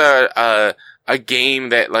a game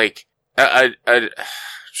that, like,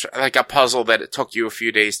 like a puzzle that it took you a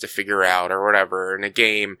few days to figure out or whatever, in a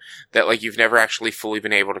game that like you've never actually fully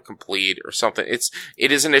been able to complete or something.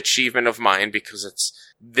 It is an achievement of mine because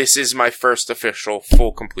this is my first official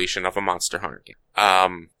full completion of a Monster Hunter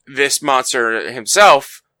game. This monster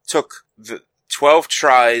himself took the 12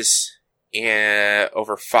 tries in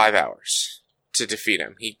over 5 hours to defeat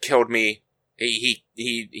him. He killed me.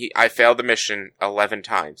 I failed the mission 11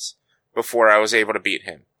 times before I was able to beat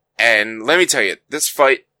him. And let me tell you, this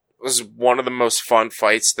fight was one of the most fun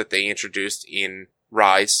fights that they introduced in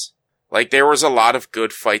Rise. Like, there was a lot of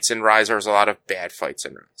good fights in Rise, there was a lot of bad fights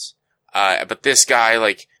in Rise. But this guy,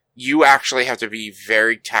 like, you actually have to be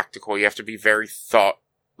very tactical, you have to be very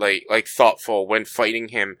thoughtful when fighting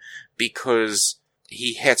him, because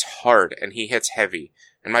he hits hard and he hits heavy.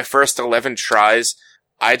 And my first 11 tries,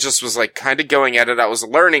 I just was like kind of going at it, I was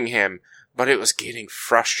learning him, but it was getting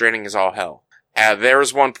frustrating as all hell. There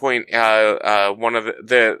was one point, one of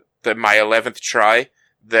my 11th try,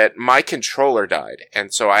 that my controller died,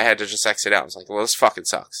 and so I had to just exit out. I was like, well, this fucking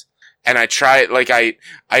sucks. And I tried, like,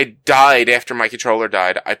 I died after my controller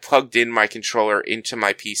died. I plugged in my controller into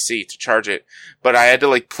my PC to charge it, but I had to,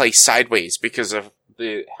 like, play sideways because of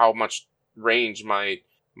how much range my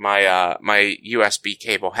USB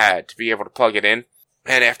cable had to be able to plug it in.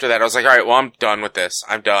 And after that, I was like, alright, well, I'm done with this.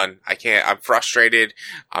 I'm done. I'm frustrated.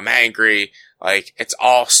 I'm angry. Like, it's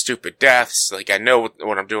all stupid deaths. Like, I know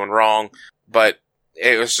what I'm doing wrong. But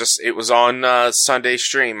it was on Sunday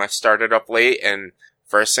stream. I started up late, and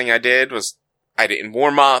first thing I did was I didn't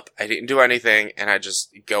warm up. I didn't do anything. And I just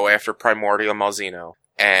go after Primordial Malzeno.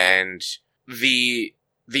 And the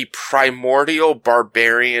primordial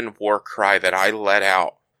barbarian war cry that I let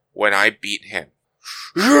out when I beat him.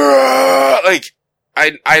 Like,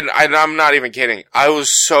 I'm not even kidding. I was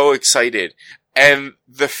so excited. And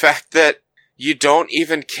the fact that you don't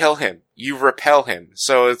even kill him, you repel him.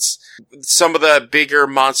 So it's some of the bigger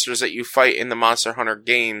monsters that you fight in the Monster Hunter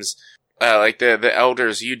games, like the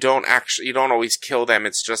elders, you don't always kill them.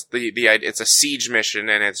 It's just it's a siege mission,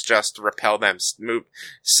 and it's just repel them,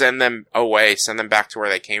 send them away, send them back to where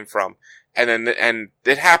they came from. And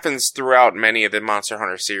it happens throughout many of the Monster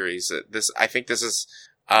Hunter series. I think this is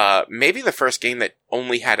maybe the first game that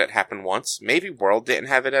only had it happen once. Maybe World didn't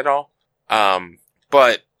have it at all.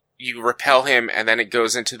 But you repel him, and then it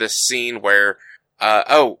goes into this scene where,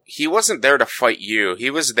 he wasn't there to fight you.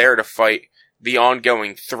 He was there to fight the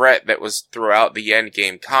ongoing threat that was throughout the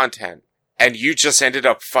endgame content. And you just ended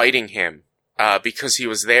up fighting him, because he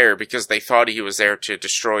was there, because they thought he was there to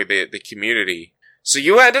destroy the community. So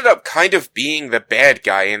you ended up kind of being the bad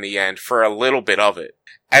guy in the end for a little bit of it.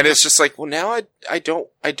 And it's just like, well, now I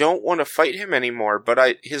don't want to fight him anymore,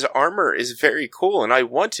 but his armor is very cool and I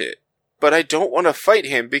want it. But I don't want to fight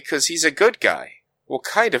him because he's a good guy. Well,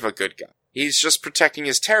 kind of a good guy. He's just protecting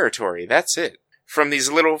his territory, that's it. From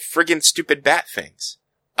these little friggin' stupid bat things.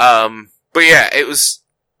 But yeah,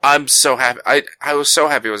 I'm so happy, I was so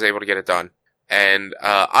happy I was able to get it done. And,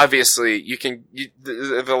 obviously,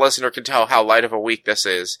 the listener can tell how light of a week this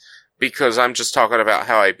is, because I'm just talking about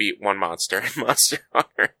how I beat one monster in Monster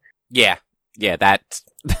Hunter. Yeah, that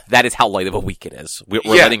is how light of a week it is. We're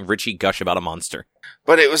letting Richie gush about a monster.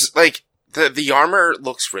 But it was, like, the armor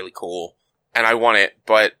looks really cool, and I want it,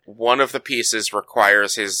 but one of the pieces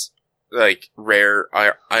requires his, like, rare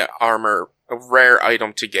armor, a rare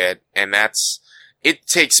item to get, and it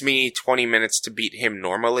takes me 20 minutes to beat him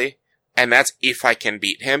normally, and that's if I can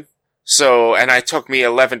beat him. So, and it took me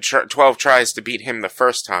 12 tries to beat him the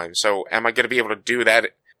first time, so am I going to be able to do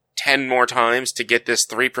that 10 more times to get this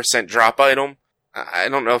 3% drop item? I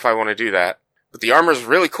don't know if I want to do that. But the armor's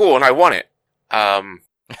really cool, and I want it.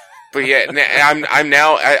 But yeah,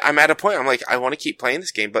 I'm at a point, I'm like, I want to keep playing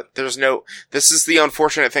this game, but this is the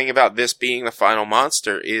unfortunate thing about this being the final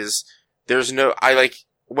monster, is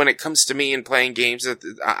when it comes to me and playing games,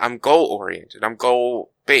 I'm goal-oriented, I'm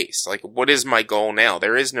goal-based. Like, what is my goal now?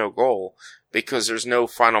 There is no goal, because there's no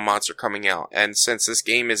final monster coming out. And since this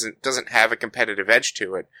game doesn't have a competitive edge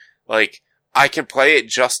to it, like, I can play it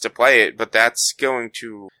just to play it, but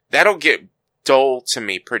that'll get dull to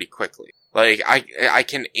me pretty quickly. Like, I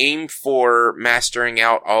can aim for mastering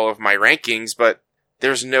out all of my rankings, but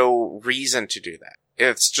there's no reason to do that.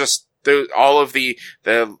 It's just all of the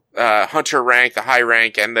hunter rank, the high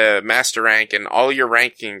rank, and the master rank, and all your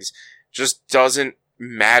rankings just doesn't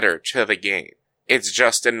matter to the game. It's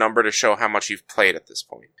just a number to show how much you've played at this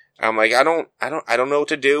point. I'm like, I don't know what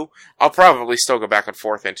to do. I'll probably still go back and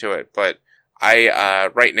forth into it, but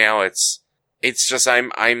right now it's just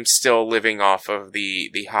I'm still living off of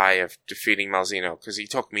the high of defeating Malzeno, because he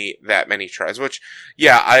took me that many tries, which,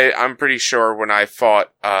 yeah, I'm pretty sure when I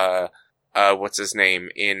fought what's his name,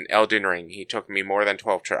 in Elden Ring. He took me more than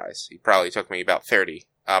 12 tries. He probably took me about 30.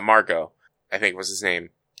 Margot, I think was his name.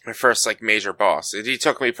 My first, like, major boss. He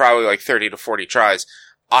took me probably, like, 30 to 40 tries.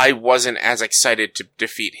 I wasn't as excited to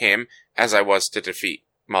defeat him as I was to defeat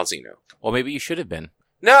Malzeno. Well, maybe you should have been.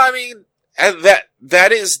 No, I mean,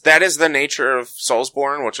 that is the nature of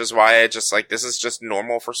Soulsborne, which is why I just, like, this is just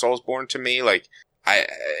normal for Soulsborne to me. Like,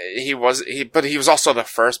 but he was also the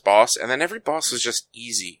first boss, and then every boss was just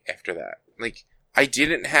easy after that. Like,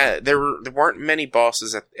 there weren't many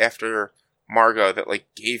bosses after Margot that, like,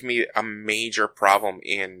 gave me a major problem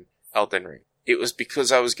in Elden Ring. It was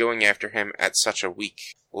because I was going after him at such a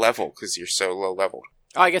weak level, because you're so low leveled.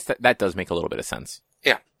 Oh, I guess that does make a little bit of sense.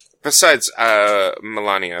 Yeah. Besides,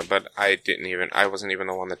 Melania, but I wasn't even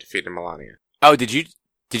the one that defeated Melania. Oh, did you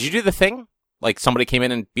do the thing? Like, somebody came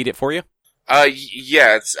in and beat it for you?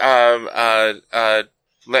 Yeah, it's,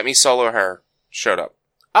 Let Me Solo Her showed up.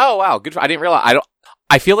 Oh, wow, good. I didn't realize,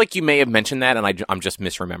 I feel like you may have mentioned that, and I'm just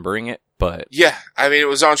misremembering it, but... Yeah, I mean, it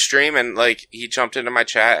was on stream, and, like, he jumped into my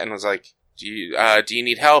chat and was like, do you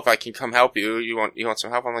need help? I can come help you. You want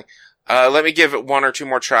some help? I'm like, let me give it 1 or 2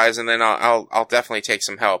 more tries, and then I'll definitely take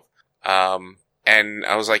some help. And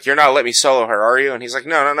I was like, you're not Let Me Solo Her, are you? And he's like,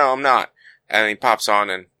 no, I'm not. And he pops on,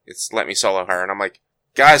 and it's Let Me Solo Her, and I'm like,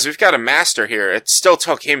 guys, we've got a master here. It still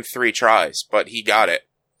took him 3 tries, but he got it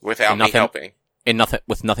without me helping.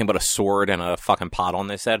 With nothing but a sword and a fucking pot on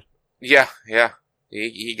his head? Yeah.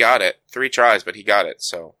 He got it. 3 tries, but he got it,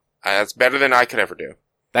 so that's better than I could ever do.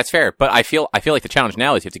 That's fair, but I feel like the challenge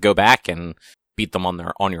now is you have to go back and beat them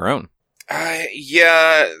on your own.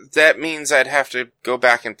 Yeah, that means I'd have to go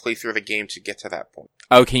back and play through the game to get to that point.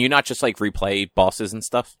 Oh, can you not just, like, replay bosses and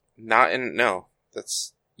stuff? No.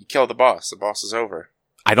 You kill the boss is over.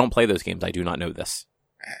 I don't play those games, I do not know this.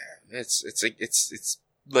 It's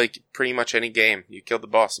like pretty much any game. You kill the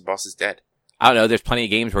boss is dead. I don't know, there's plenty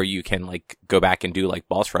of games where you can, like, go back and do, like,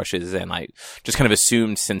 boss rushes, and I just kind of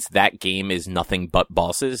assumed since that game is nothing but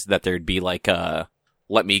bosses, that there'd be, like,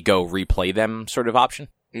 let me go replay them sort of option.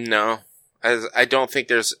 No. I don't think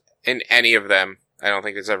there's, in any of them, I don't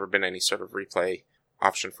think there's ever been any sort of replay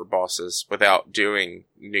option for bosses without doing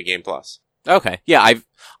New Game Plus. Okay, yeah,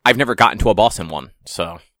 I've never gotten to a boss in one,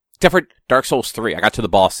 so. Except for Dark Souls 3, I got to the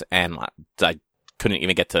boss, and I couldn't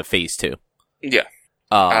even get to phase 2. Yeah.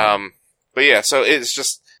 But yeah, so it's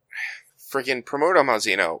just, friggin' Promoto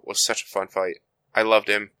Malzeno was such a fun fight. I loved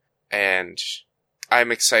him, and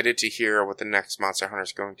I'm excited to hear what the next Monster Hunter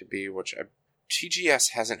is going to be, which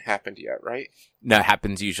TGS hasn't happened yet, right? That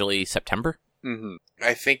happens usually September? Mm-hmm.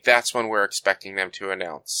 I think that's when we're expecting them to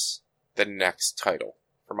announce the next title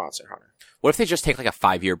for Monster Hunter. What if they just take, like, a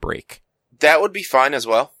 5-year break? That would be fine as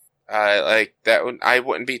well. I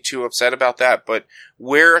wouldn't be too upset about that, but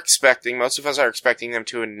most of us are expecting them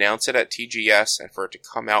to announce it at TGS and for it to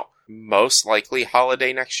come out most likely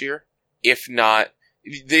holiday next year. If not,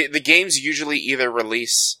 the games usually either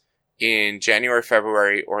release in January,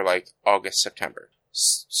 February, or like August, September.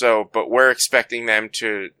 So, but we're expecting them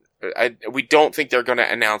to, we don't think they're going to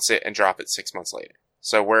announce it and drop it 6 months later.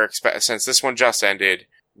 So since this one just ended,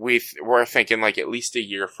 we're thinking like at least a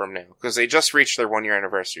year from now, because they just reached their 1-year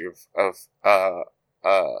anniversary of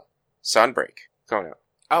Sunbreak coming out.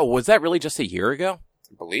 Oh, was that really just a year ago?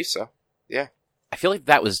 I believe so. Yeah. I feel like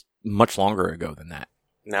that was much longer ago than that.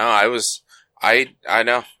 No, I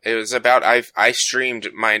know. It was about, I streamed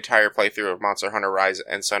my entire playthrough of Monster Hunter Rise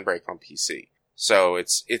and Sunbreak on PC. So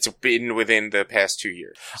it's been within the past 2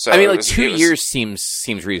 years. So I mean, like, 2 years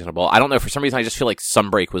seems reasonable. I don't know. For some reason, I just feel like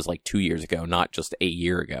Sunbreak was like 2 years ago, not just a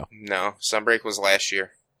year ago. No, Sunbreak was last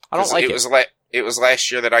year. I don't like it. It was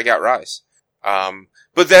last year that I got Rise.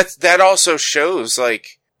 But that also shows,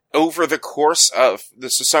 like, over the course of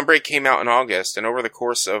Sunbreak came out in August, and over the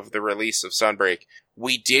course of the release of Sunbreak,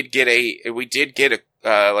 we did get a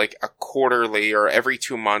quarterly, or every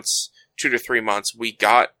 2 months, 2 to 3 months, we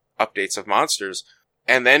got updates of monsters.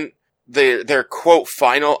 And then their quote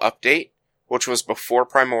final update, which was before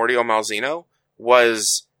Primordial Malzeno,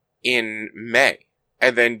 was in May.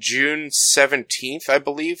 And then June 17th, I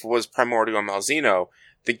believe, was Primordial Malzeno.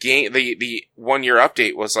 The 1 year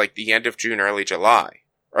update was like the end of June, early July.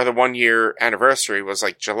 Or the 1 year anniversary was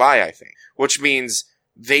like July, I think. Which means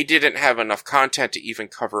they didn't have enough content to even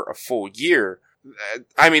cover a full year.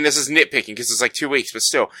 I mean, this is nitpicking because it's like 2 weeks, but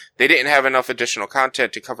still, they didn't have enough additional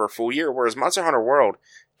content to cover a full year, whereas Monster Hunter World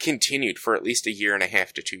continued for at least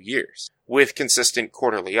 1.5 to 2 years with consistent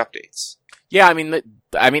quarterly updates. Yeah, I mean,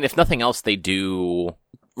 if nothing else, they do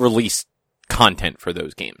release content for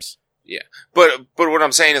those games. Yeah, but what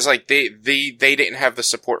I'm saying is like they didn't have the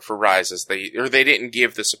support for Rise as they didn't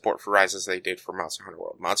give the support for Rise as they did for Monster Hunter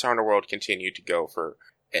World. Monster Hunter World continued to go for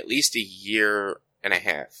at least a year and a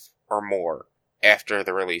half or more after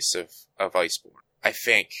the release of Iceborne, I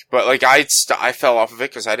think. But like I fell off of it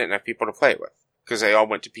because I didn't have people to play it with because they all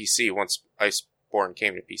went to PC once Iceborne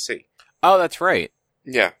came to PC. Oh, that's right.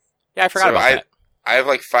 Yeah, I forgot about that. I have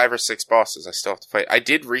like 5 or 6 bosses I still have to fight. I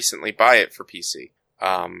did recently buy it for PC.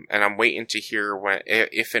 And I'm waiting to hear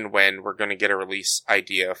if and when we're going to get a release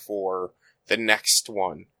idea for the next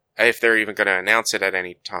one. If they're even going to announce it at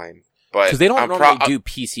any time. But because they don't normally do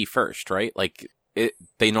PC first, right? Like,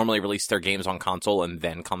 they normally release their games on console and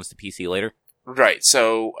then comes to PC later. Right.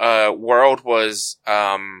 So, World was,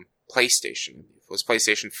 PlayStation. It was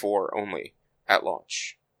PlayStation 4 only at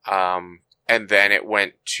launch. And then it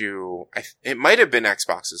went to, it might have been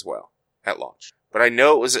Xbox as well at launch. But I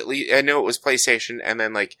know it was PlayStation, and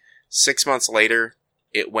then like 6 months later,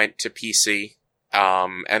 it went to PC.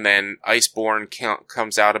 And then Iceborne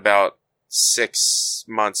comes out about 6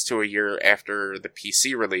 months to a year after the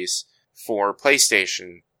PC release for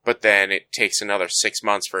PlayStation. But then it takes another 6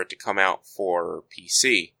 months for it to come out for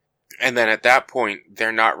PC. And then at that point,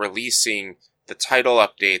 they're not releasing the title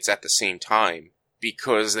updates at the same time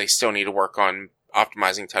because they still need to work on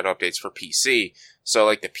optimizing title updates for PC. So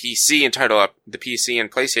like the PC and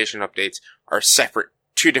PlayStation updates are separate,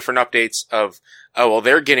 2 different updates of,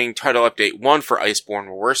 they're getting title update 1 for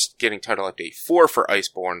Iceborne, we're getting title update 4 for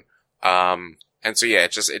Iceborne. And so yeah,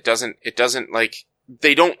 it doesn't like,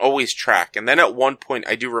 they don't always track. And then at one point,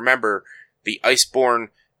 I do remember the Iceborne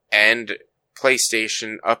and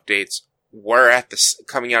PlayStation updates were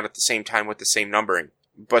coming out at the same time with the same numbering,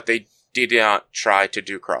 but they did not try to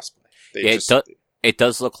do crossplay. It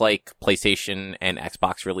does look like PlayStation and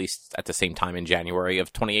Xbox released at the same time in January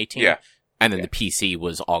of 2018. Yeah. And then the PC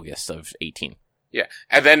was August of 18. Yeah.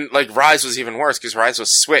 And then, like, Rise was even worse, because Rise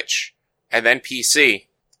was Switch, and then PC,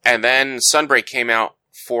 and then Sunbreak came out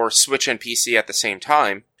for Switch and PC at the same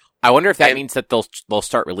time. I wonder if that means that they'll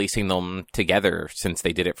start releasing them together, since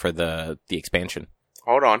they did it for the expansion.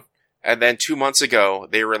 Hold on. And then 2 months ago,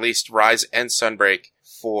 they released Rise and Sunbreak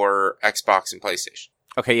for Xbox and PlayStation.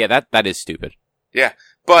 Okay, yeah, that is stupid. Yeah,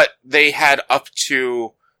 but they had up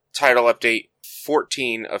to title update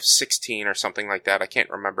 14 of 16 or something like that. I can't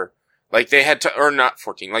remember. Like they had to, or not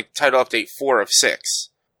 14, like title update 4 of 6.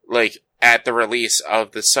 Like at the release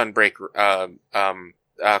of the Sunbreak,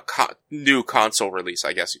 new console release,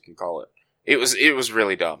 I guess you can call it. It was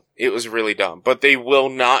really dumb. It was really dumb. But they will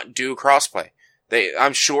not do crossplay.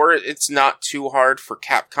 I'm sure it's not too hard for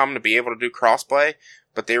Capcom to be able to do crossplay,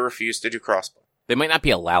 but they refuse to do crossplay. They might not be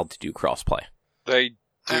allowed to do crossplay. They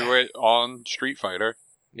do it on Street Fighter.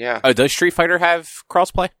 Yeah. Oh, does Street Fighter have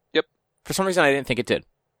crossplay? Yep. For some reason, I didn't think it did.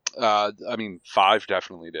 5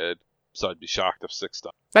 definitely did. So I'd be shocked if 6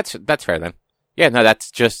 does. That's fair then. Yeah, no, that's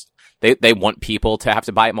just they want people to have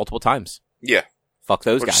to buy it multiple times. Yeah. Fuck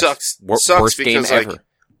those Which guys. Sucks Worst because game like ever.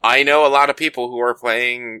 I know a lot of people who are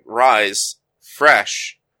playing Rise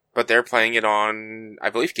fresh, but they're playing it on, I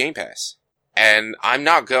believe, Game Pass. And I'm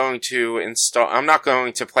not going to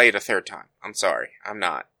play it a third time. I'm sorry. I'm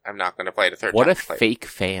not going to play it a third time. What a fake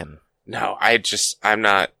fan. No, I'm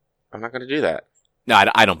not going to do that. No,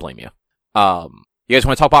 I don't blame you. You guys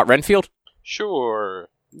want to talk about Renfield? Sure.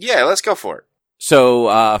 Yeah, let's go for it.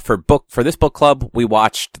 So, for this book club, we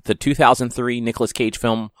watched the 2003 Nicolas Cage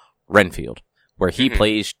film, Renfield, where he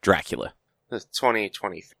plays Dracula. The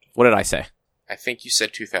 2023. What did I say? I think you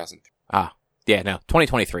said 2003. Ah, yeah, no,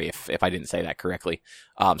 2023, if I didn't say that correctly.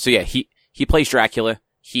 So yeah, he plays Dracula.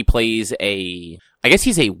 He plays I guess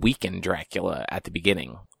he's a weakened Dracula at the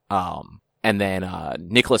beginning. And then,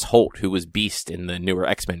 Nicholas Hoult, who was Beast in the newer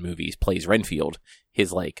X-Men movies, plays Renfield,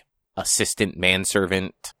 his, like, assistant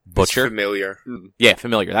manservant butcher. It's familiar. Yeah,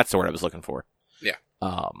 familiar. That's the word I was looking for. Yeah.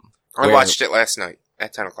 I watched it last night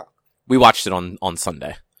at 10 o'clock. We watched it on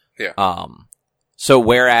Sunday. Yeah. So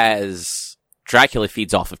whereas Dracula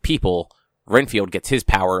feeds off of people, Renfield gets his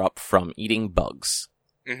power up from eating bugs.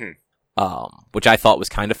 Mm-hmm. Which I thought was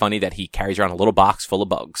kind of funny that he carries around a little box full of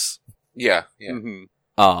bugs. Yeah. Yeah.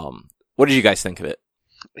 Mm-hmm. What did you guys think of it?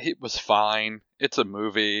 It was fine. It's a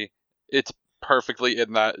movie. It's perfectly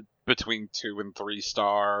in that between 2 and 3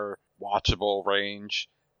 star watchable range,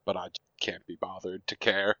 but I can't be bothered to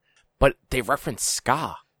care. But they referenced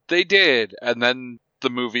ska. They did, and then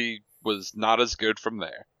the movie was not as good from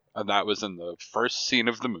there. And that was in the first scene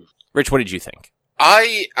of the movie. Rich, what did you think?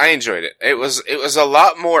 I enjoyed it. It was a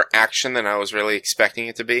lot more action than I was really expecting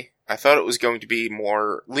it to be. I thought it was going to be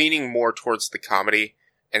leaning more towards the comedy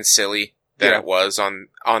and silly than it was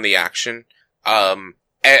on the action.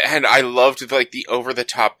 And I loved, like, the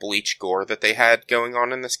over-the-top bleach gore that they had going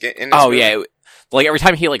on in this game. Oh, yeah. Like, every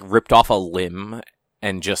time he, like, ripped off a limb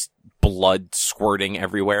and just blood squirting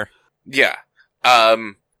everywhere. Yeah.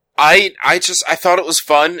 I thought it was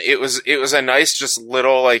fun. It was a nice, just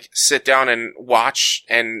little, like, sit down and watch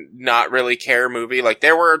and not really care movie. Like,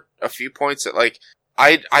 there were a few points that, like,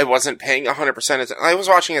 I wasn't paying 100%. I was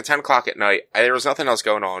watching at 10 o'clock at night. There was nothing else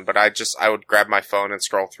going on, but I would grab my phone and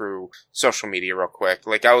scroll through social media real quick.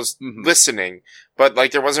 Like, I was listening, but,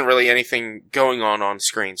 like, there wasn't really anything going on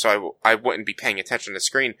screen, so I wouldn't be paying attention to the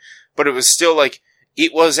screen. But it was still, like,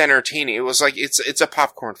 it was entertaining. It was like, it's a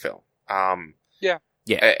popcorn film. Yeah.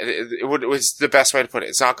 It was the best way to put it.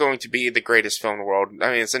 It's not going to be the greatest film in the world.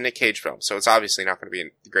 I mean, it's a Nick Cage film, so it's obviously not going to be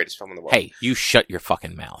the greatest film in the world. Hey, you shut your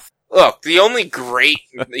fucking mouth. Look, the only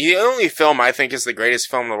film I think is the greatest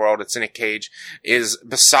film in the world, it's Nick Cage, is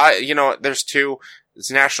there's two. It's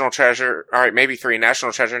National Treasure, alright, maybe three.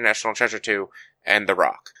 National Treasure 2, and The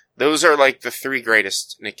Rock. Those are, like, the three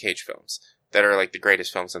greatest Nick Cage films that are, like, the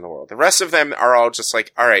greatest films in the world. The rest of them are all just,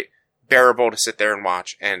 like, alright, bearable to sit there and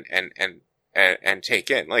watch and take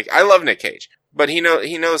in. Like, I love Nick Cage, but he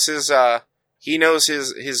knows his worth.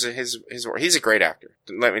 He's a great actor.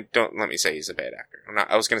 Don't let me say he's a bad actor.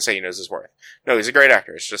 I was gonna say he knows his worth. No, he's a great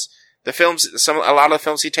actor. It's just the films, a lot of the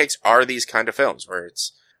films he takes are these kind of films where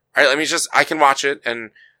it's, alright, I can watch it,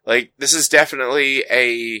 and, like, this is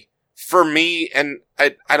definitely for me, and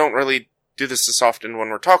I don't really do this often when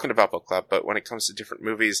we're talking about book club, but when it comes to different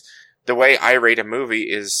movies, the way I rate a movie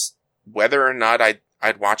is whether or not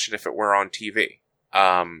I'd watch it if it were on TV.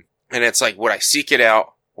 And it's like, would I seek it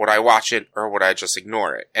out? Would I watch it, or would I just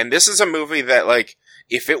ignore it? And this is a movie that, like,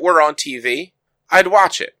 if it were on TV, I'd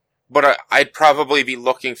watch it. But I'd probably be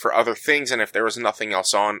looking for other things, and if there was nothing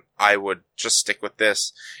else on, I would just stick with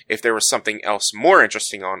this. If there was something else more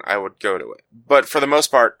interesting on, I would go to it. But for the most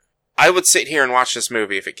part, I would sit here and watch this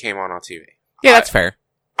movie if it came on TV. Yeah, that's fair.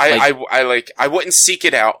 I wouldn't seek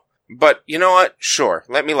it out, but you know what? Sure,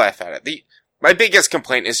 let me laugh at it. My biggest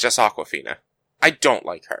complaint is just Awkwafina. I don't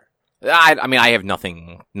like her. I mean, I have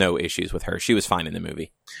no issues with her. She was fine in the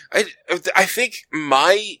movie. I think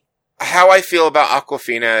how I feel about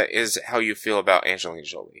Awkwafina is how you feel about Angelina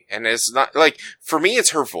Jolie. And it's not, like, for me, it's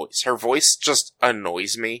her voice. Her voice just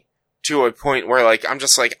annoys me to a point where, like, I'm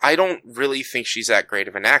just like, I don't really think she's that great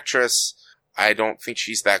of an actress. I don't think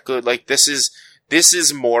she's that good. Like, this is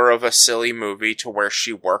more of a silly movie to where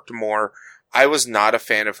she worked more. I was not a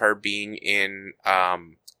fan of her being in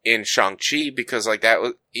Shang-Chi, because, like, that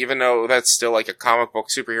was, even though that's still, like, a comic book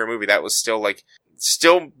superhero movie, that was still, like,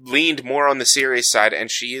 still leaned more on the serious side, and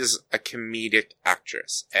she is a comedic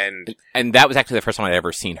actress. And that was actually the first time I'd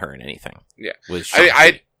ever seen her in anything. Yeah. Was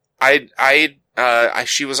Shang-Chi.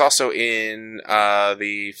 She was also in,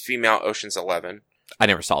 the female Ocean's 11. I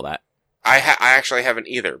never saw that. I actually haven't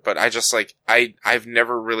either, but I just, like, I've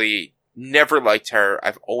never liked her.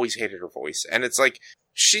 I've always hated her voice. And it's like,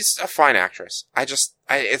 she's a fine actress.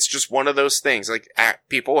 It's just one of those things. Like,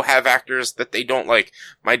 people have actors that they don't like.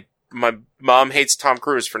 My mom hates Tom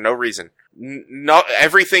Cruise for no reason. Not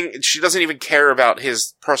everything. She doesn't even care about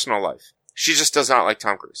his personal life. She just does not like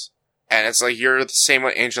Tom Cruise. And it's like, you're the same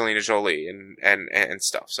with Angelina Jolie and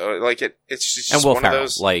stuff. So, like, it's just and Will one Ferrell. of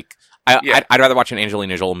those. Like, I'd rather watch an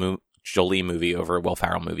Angelina Jolie movie over a Will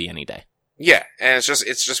Ferrell movie any day. Yeah, and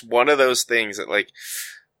it's just one of those things that, like,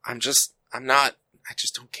 I just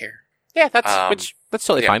don't care. Yeah, that's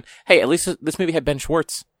totally fine. Hey, at least this movie had Ben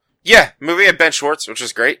Schwartz. Yeah, movie had Ben Schwartz, which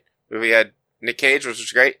was great. Movie had Nick Cage, which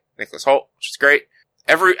was great. Nicholas Hoult, which was great.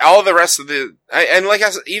 All the rest of and like I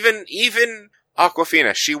said, even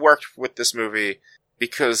Awkwafina, she worked with this movie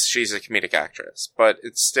because she's a comedic actress. But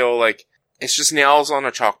it's still, like, it's just nails on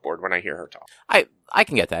a chalkboard when I hear her talk. I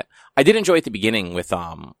can get that. I did enjoy at the beginning with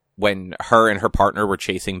when her and her partner were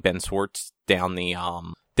chasing Ben Schwartz down the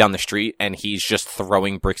street, and he's just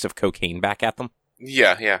throwing bricks of cocaine back at them.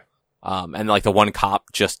 Yeah. And, like, the one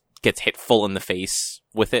cop just gets hit full in the face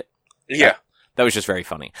with it. Yeah. That was just very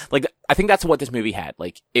funny. Like, I think that's what this movie had.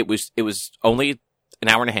 Like, it was only an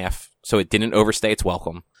hour and a half, so it didn't overstay its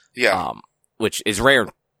welcome. Yeah. Which is rare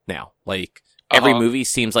now. Like, every movie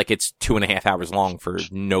seems like it's 2.5 hours long for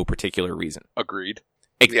no particular reason. Agreed.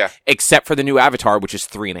 Except for the new Avatar, which is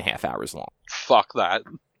 3.5 hours long. Fuck that.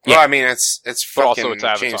 Well, I mean, it's fucking also, it's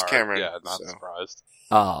James Cameron. Yeah, not surprised.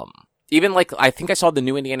 Even, like, I think I saw the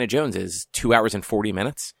new Indiana Jones is 2 hours and 40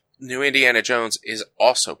 minutes. New Indiana Jones is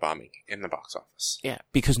also bombing in the box office. Yeah,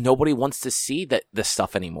 because nobody wants to see this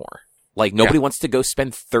stuff anymore. Like, nobody wants to go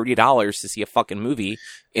spend $30 to see a fucking movie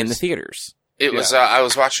in the theaters. It was, I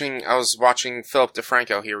was watching Philip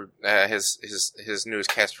DeFranco here, his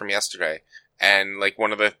newscast from yesterday. And like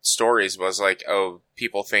one of the stories was like, oh,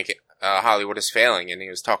 people think Hollywood is failing, and he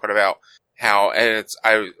was talking about how, and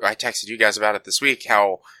I texted you guys about it this week,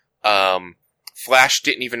 how Flash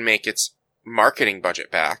didn't even make its marketing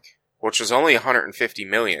budget back, which was only $150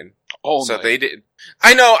 million. Oh, so they did.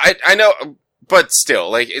 I know, but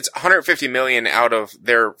still, like it's $150 million out of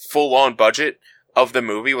their full-on budget of the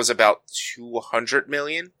movie was about $200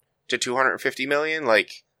 million to $250 million.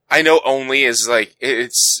 Like, I know only is like,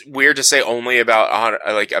 it's weird to say only about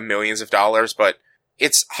like millions of dollars, but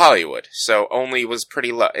it's Hollywood, so only was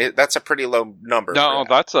pretty low. That's a pretty low number. No,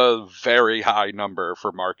 that's a very high number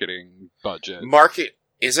for marketing budget.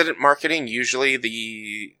 Isn't marketing usually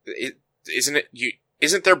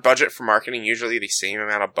isn't their budget for marketing usually the same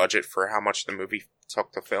amount of budget for how much the movie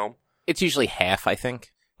took to film? It's usually half, I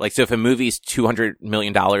think. Like, so if a movie's $200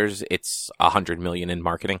 million, it's $100 million in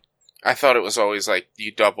marketing. I thought it was always like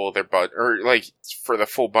you double their budget, or like for the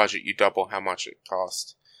full budget, you double how much it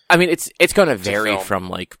cost. I mean, it's going to vary from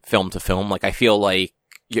like film to film. Like, I feel like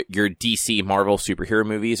your DC Marvel superhero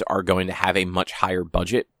movies are going to have a much higher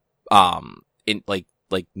budget, in like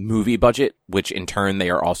movie budget, which in turn they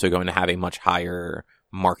are also going to have a much higher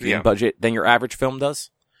marketing budget than your average film does.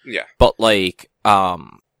 Yeah. But like,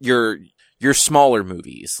 your smaller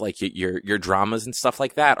movies, like your dramas and stuff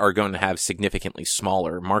like that, are going to have significantly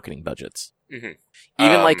smaller marketing budgets. Mm-hmm.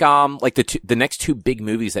 Even like the next two big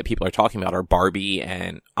movies that people are talking about are Barbie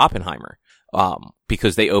and Oppenheimer,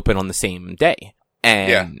 because they open on the same day.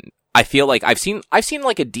 And I feel like I've seen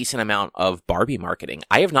like a decent amount of Barbie marketing.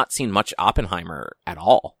 I have not seen much Oppenheimer at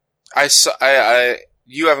all.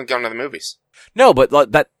 You haven't gone to the movies. No, but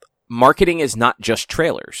that marketing is not just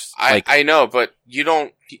trailers. I know, but you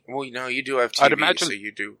don't. Well, no, you do have TV, so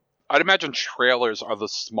you do. I'd imagine trailers are the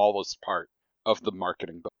smallest part of the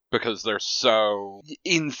marketing because they're so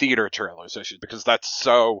in theater trailers, because that's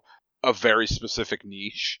so a very specific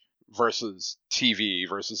niche versus TV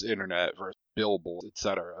versus internet versus billboard,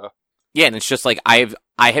 etc. Yeah, and it's just like I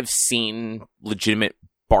have seen legitimate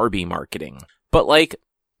Barbie marketing, but like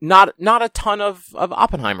not a ton of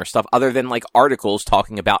Oppenheimer stuff, other than like articles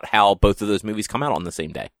talking about how both of those movies come out on the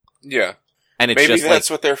same day. Yeah, and it's maybe just that's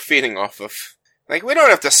like, what they're feeding off of. Like, we don't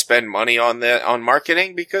have to spend money on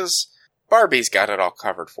marketing because Barbie's got it all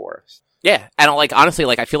covered for us. Yeah, and like honestly,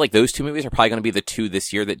 like I feel like those two movies are probably going to be the two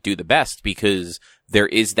this year that do the best because there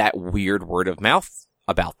is that weird word of mouth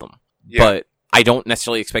about them. Yeah. But I don't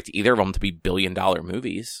necessarily expect either of them to be billion-dollar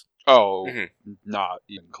movies. Oh, not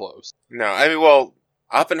even close. No, I mean, well,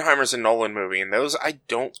 Oppenheimer's a Nolan movie, and those, I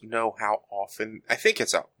don't know how often. I think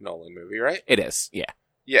it's a Nolan movie, right? It is, yeah.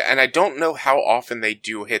 Yeah, and I don't know how often they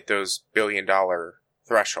do hit those billion-dollar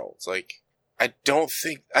thresholds. Like, I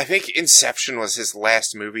think Inception was his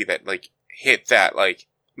last movie that, like, hit that, like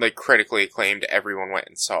critically acclaimed, everyone went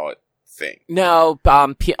and saw it thing. No,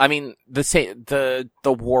 I mean, the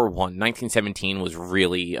War one, 1917, was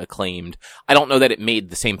really acclaimed. I don't know that it made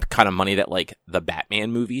the same kind of money that, like, the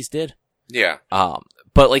Batman movies did. Yeah.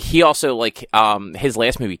 But, like, he also, like, his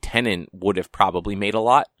last movie, Tenet, would have probably made a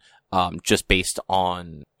lot, just based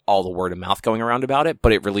on all the word of mouth going around about it,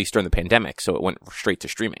 but it released during the pandemic, so it went straight to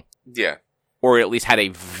streaming. Yeah. Or at least had a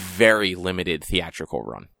very limited theatrical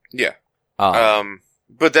run. Yeah.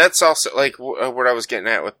 But that's also, like, what I was getting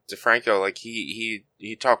at with DeFranco. Like, he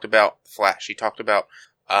talked about Flash. He talked about,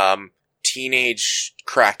 Teenage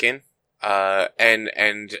Kraken, and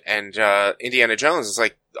Indiana Jones. It's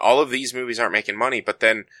like, all of these movies aren't making money, but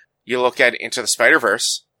then you look at Into the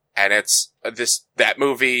Spider-Verse, and it's, that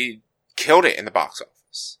movie killed it in the box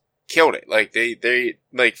office. Killed it. Like, they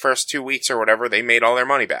like, first 2 weeks or whatever, they made all their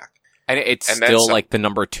money back. And it's still, like, the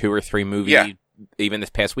number 2 or 3 movie, even this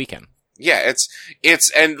past weekend. Yeah,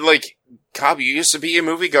 it's, and like, Cobb, you used to be a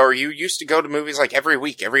moviegoer. You used to go to movies like every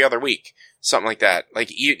week, every other week, something like that.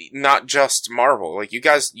 Like, not just Marvel. Like,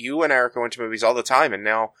 you and Erica went to movies all the time, and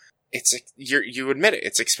now you admit it.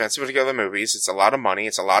 It's expensive to go to the movies. It's a lot of money.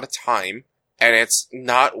 It's a lot of time, and it's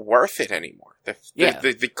not worth it anymore.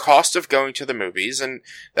 The cost of going to the movies, and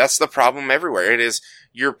that's the problem everywhere. It is,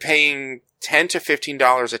 you're paying $10 to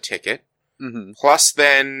 $15 a ticket, plus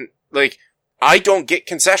then, like, I don't get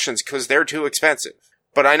concessions because they're too expensive.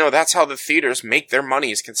 But I know that's how the theaters make their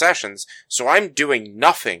money is concessions. So I'm doing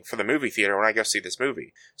nothing for the movie theater when I go see this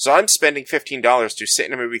movie. So I'm spending $15 to sit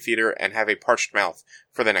in a movie theater and have a parched mouth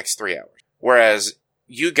for the next 3 hours. Whereas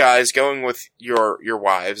you guys going with your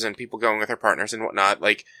wives and people going with their partners and whatnot,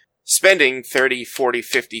 like, spending $30, $40,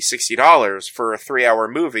 $50, $60 for a 3-hour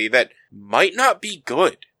movie that might not be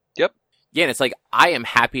good. Yep. Yeah, and it's like, I am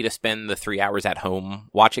happy to spend the 3 hours at home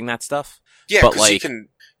watching that stuff. Yeah, because like,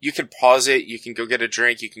 you can pause it, you can go get a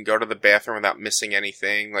drink, you can go to the bathroom without missing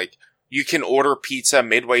anything. Like, you can order pizza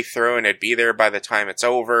midway through and it'd be there by the time it's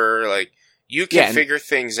over. Like, you can figure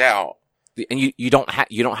things out. And you don't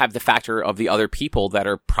have the factor of the other people that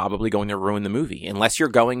are probably going to ruin the movie. Unless you're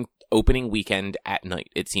going opening weekend at night.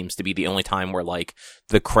 It seems to be the only time where, like,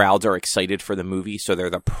 the crowds are excited for the movie, so they're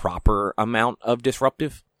the proper amount of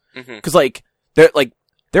disruptive. Because, like,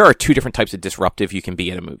 there are two different types of disruptive you can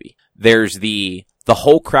be at a movie. There's the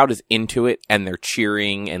whole crowd is into it, and they're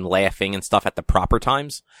cheering and laughing and stuff at the proper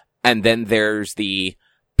times. And then there's the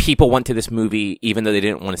people went to this movie even though they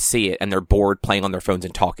didn't want to see it, and they're bored playing on their phones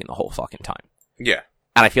and talking the whole fucking time. Yeah.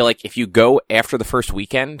 And I feel like if you go after the first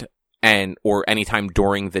weekend or anytime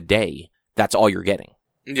during the day, that's all you're getting.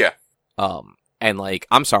 Yeah. And like,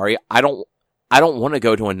 I'm sorry, I don't want to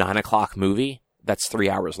go to a 9:00 movie that's 3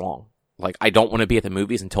 hours long. Like, I don't want to be at the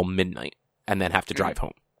movies until midnight and then have to drive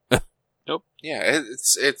home. Nope. Yeah,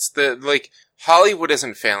 it's the, like, Hollywood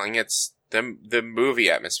isn't failing, it's the movie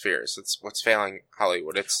atmospheres. It's what's failing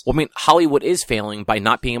Hollywood. Well, I mean, Hollywood is failing by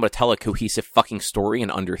not being able to tell a cohesive fucking story in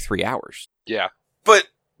under 3 hours. Yeah. But,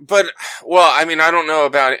 well, I mean, I don't know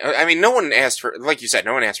about, I mean, no one asked for, like you said,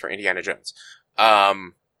 no one asked for Indiana Jones.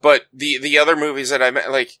 But the other movies that I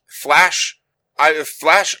met, like, I'm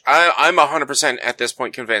 100% at this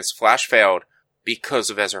point convinced Flash failed because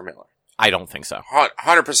of Ezra Miller. I don't think so.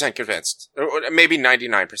 100% convinced. Maybe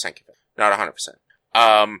 99% convinced. Not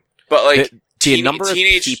 100%. But like, the number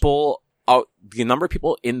of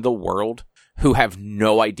people in the world who have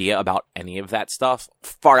no idea about any of that stuff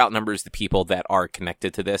far outnumbers the people that are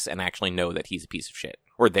connected to this and actually know that he's a piece of shit.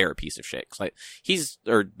 Or they're a piece of shit. Like, I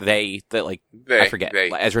forget.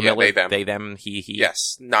 Ezra Miller, they, them, he.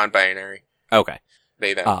 Yes, non-binary. Okay.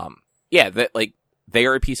 They, them. Yeah, they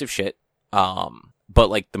are a piece of shit. But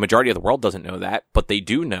like, the majority of the world doesn't know that, but they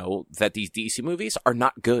do know that these DC movies are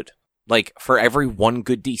not good. Like, for every one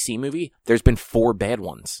good DC movie, there's been 4 bad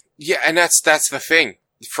ones. Yeah, and that's the thing.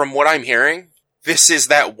 From what I'm hearing, this is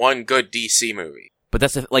that one good DC movie. But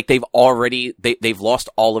that's like, they've lost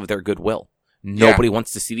all of their goodwill. Nobody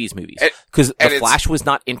wants to see these movies. Because The Flash was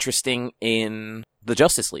not interesting in the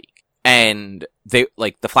Justice League. And The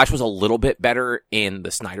Flash was a little bit better in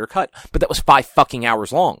the Snyder Cut, but that was 5 fucking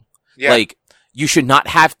hours long. Yeah. Like, you should not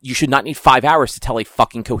need 5 hours to tell a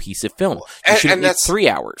fucking cohesive film. You shouldn't need 3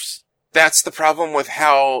 hours. That's the problem with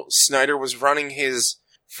how Snyder was running his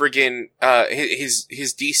friggin', his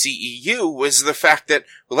DCEU, was the fact that,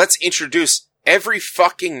 well, let's introduce every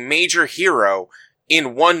fucking major hero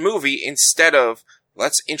in one movie instead of,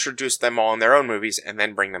 let's introduce them all in their own movies and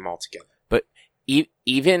then bring them all together. But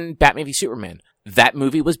even Batman v Superman, that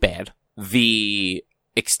movie was bad. The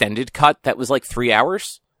extended cut that was like 3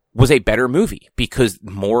 hours was a better movie because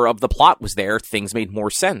more of the plot was there. Things made more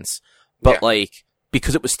sense. But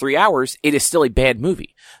because it was 3 hours, it is still a bad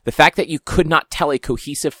movie. The fact that you could not tell a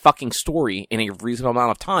cohesive fucking story in a reasonable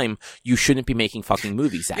amount of time, you shouldn't be making fucking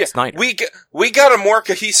movies, Zack Snyder. We got a more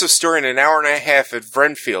cohesive story in an hour and a half at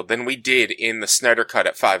Renfield than we did in the Snyder Cut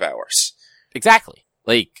at 5 hours. Exactly.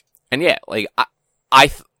 Like, and yeah, like, I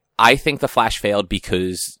think The Flash failed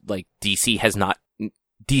because, like, DC has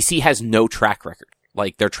no track record.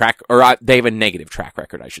 Like, they have a negative track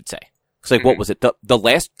record, I should say. Because, like, what was it? The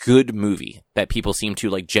last good movie that people seem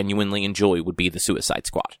to, like, genuinely enjoy would be The Suicide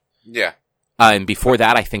Squad. Yeah. And before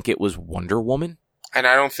that, I think it was Wonder Woman. And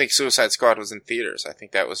I don't think Suicide Squad was in theaters. I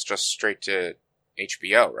think that was just straight to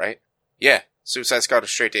HBO, right? Yeah. Suicide Squad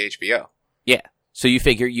was straight to HBO. Yeah. So you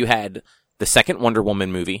figure you had the second Wonder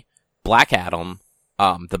Woman movie, Black Adam,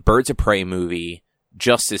 the Birds of Prey movie,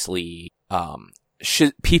 Justice League.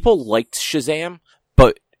 People liked Shazam,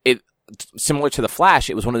 but similar to The Flash,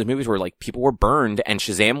 it was one of the movies where, like, people were burned and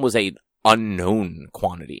Shazam was a unknown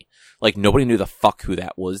quantity. Like, nobody knew the fuck who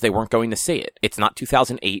that was. They weren't going to see it. It's not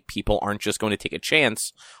 2008. People aren't just going to take a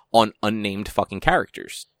chance on unnamed fucking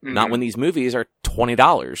characters. Mm-hmm. Not when these movies are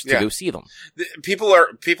 $20 to go see them.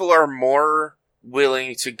 People are more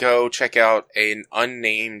willing to go check out an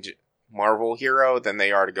unnamed Marvel hero than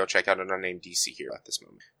they are to go check out an unnamed DC hero at this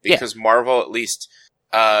moment. Because Marvel, at least,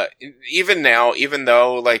 even now, even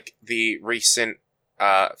though, like, the recent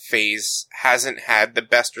phase hasn't had the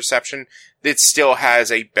best reception, it still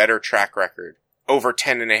has a better track record over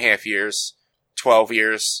 10.5 years, 12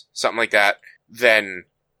 years, something like that, than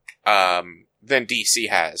DC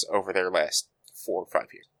has over their last 4 or 5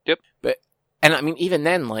 years. Yep. And I mean, even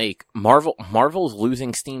then, like, Marvel's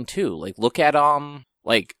losing steam too. Like, look at,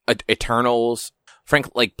 like, Eternals.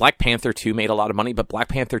 Like, Black Panther 2 made a lot of money, but Black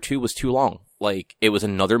Panther 2 was too long. Like, it was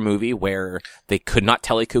another movie where they could not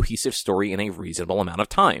tell a cohesive story in a reasonable amount of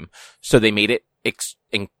time. So they made it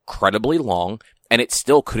incredibly long, and it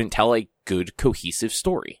still couldn't tell a good, cohesive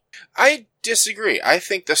story. I disagree. I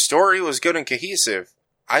think the story was good and cohesive.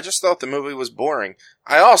 I just thought the movie was boring.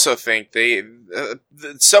 I also think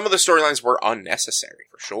some of the storylines were unnecessary,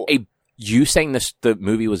 for sure. You saying the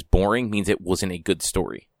movie was boring means it wasn't a good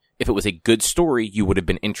story. If it was a good story, you would have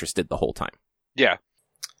been interested the whole time. Yeah.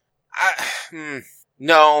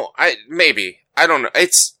 No, maybe. I don't know.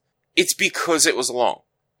 It's because it was long,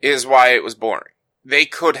 is why it was boring. They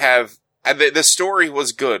could have, the story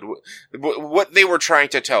was good. What they were trying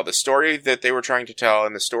to tell, the story that they were trying to tell,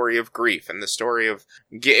 and the story of grief, and the story of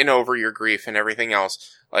getting over your grief and everything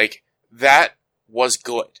else, like, that was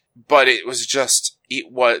good. But it was just,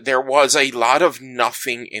 there was a lot of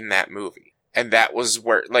nothing in that movie. And that was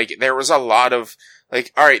where, like, there was a lot of,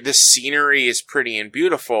 like, alright, the scenery is pretty and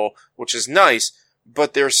beautiful, which is nice,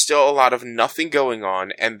 but there's still a lot of nothing going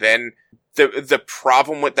on, and then the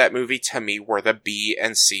problem with that movie to me were the B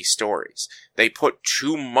and C stories. They put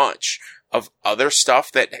too much of other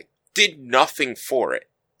stuff that did nothing for it.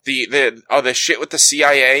 The shit with the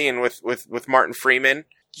CIA and with Martin Freeman,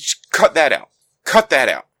 just cut that out. Cut that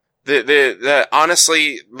out. The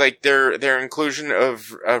honestly, like, their inclusion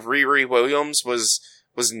of Riri Williams was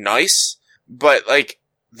nice, but, like,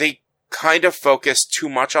 they kind of focused too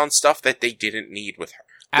much on stuff that they didn't need with her.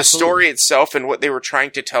 Absolutely. The story itself and what they were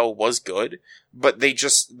trying to tell was good, but they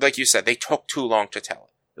just, like you said, they took too long to tell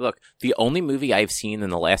it. Look, the only movie I've seen in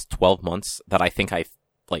the last 12 months that I think I've,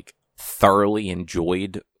 like, thoroughly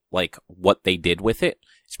enjoyed, like, what they did with it,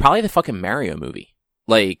 is probably the fucking Mario movie.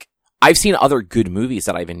 Like, I've seen other good movies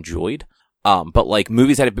that I've enjoyed, but, like,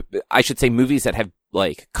 movies that have,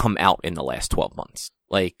 like, come out in the last 12 months.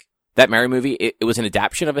 Like, that Mario movie, it was an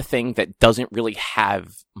adaptation of a thing that doesn't really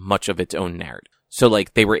have much of its own narrative. So,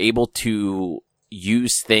 like, they were able to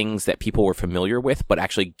use things that people were familiar with, but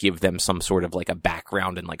actually give them some sort of, like, a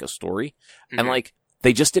background and, like, a story. Mm-hmm. And, like,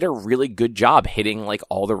 they just did a really good job hitting, like,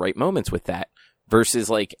 all the right moments with that. Versus,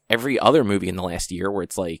 like, every other movie in the last year where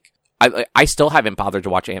it's, like, I still haven't bothered to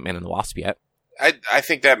watch Ant-Man and the Wasp yet. I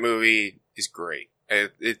think that movie is great.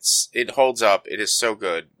 It holds up. It is so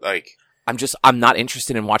good. Like, I'm not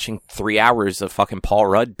interested in watching 3 hours of fucking Paul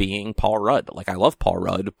Rudd being Paul Rudd. Like, I love Paul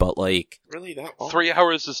Rudd, but, like, really, that long? 3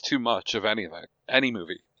 hours is too much of anything. Any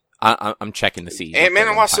movie. I'm checking to see. Ant-Man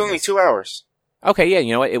and Wasp only 2 hours. Okay, yeah,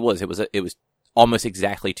 you know what? It was almost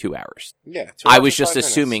exactly 2 hours. Yeah, 2 hours. I was just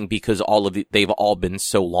assuming because they've all been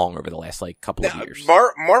so long over the last, like, couple of years.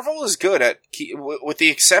 Marvel is good at, with the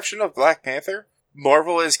exception of Black Panther,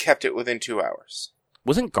 Marvel has kept it within 2 hours.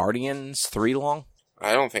 Wasn't Guardians 3 long?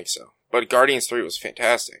 I don't think so. But Guardians 3 was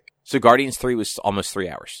fantastic. So Guardians 3 was almost 3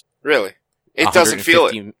 hours. Really? It doesn't feel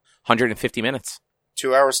it. 150 minutes.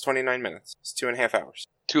 2 hours, 29 minutes. It's 2.5 hours.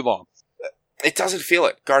 Too long. It doesn't feel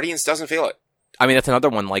it. Guardians doesn't feel it. I mean, that's another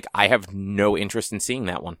one, like, I have no interest in seeing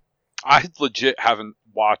that one. I legit haven't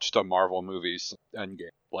watched a Marvel movie since Endgame.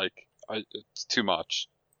 Like, it's too much.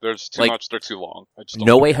 There's too much, they're too long. I just don't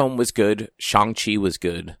No Way Home was good. Shang-Chi was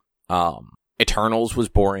good. Eternals was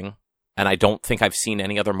boring. And I don't think I've seen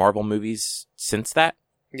any other Marvel movies since that.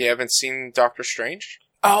 You haven't seen Doctor Strange?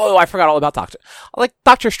 Oh, I forgot all about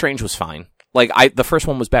Doctor Strange was fine. Like, the first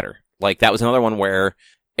one was better. Like, that was another one where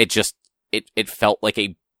it just, it felt like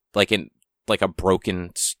a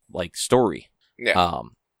broken, like, story. Yeah.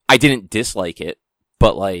 I didn't dislike it,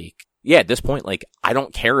 but, like, yeah, at this point, like, I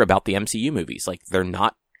don't care about the MCU movies. Like, they're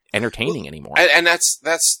not entertaining anymore. And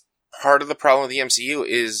that's part of the problem with the MCU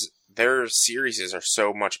is their series are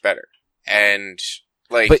so much better. And,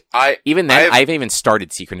 like, but I haven't even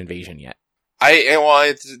started Secret Invasion yet. There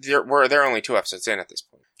are only 2 episodes in at this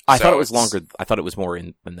point. I thought it was longer. I thought it was more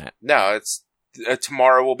in than that. No, it's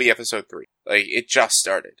tomorrow will be episode 3. Like, it just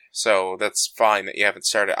started, so that's fine that you haven't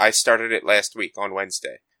started. I started it last week on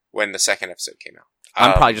Wednesday when the second episode came out.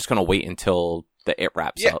 I'm probably just gonna wait until it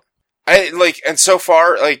wraps up. And so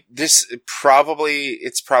far, like, it's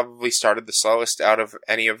probably started the slowest out of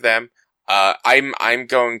any of them. I'm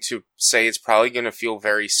going to say it's probably going to feel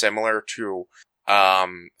very similar to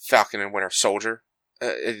Falcon and Winter Soldier,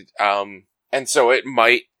 and so it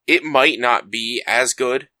might not be as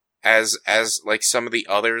good as like some of the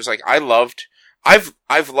others. Like, I've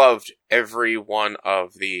loved every one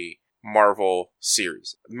of the Marvel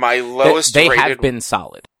series. My lowest they rated, have been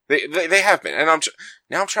solid. They have been, and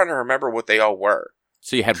I'm trying to remember what they all were.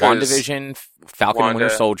 So you had WandaVision, Falcon and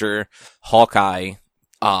Winter Soldier, Hawkeye,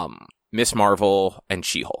 Miss Marvel, and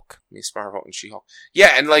She-Hulk.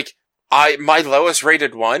 Yeah, and, like, my lowest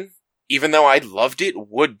rated one, even though I loved it,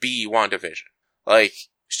 would be WandaVision. Like,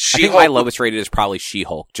 I think my lowest rated is probably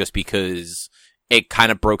She-Hulk, just because it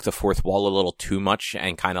kind of broke the fourth wall a little too much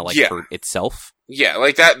and kind of like hurt itself. Yeah,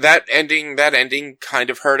 like that ending kind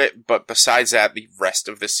of hurt it, but besides that, the rest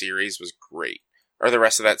of the series was great. Or the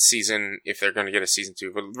rest of that season, if they're going to get a season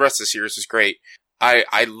 2, but the rest of the series was great.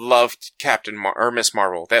 I loved Miss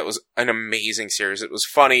Marvel. That was an amazing series. It was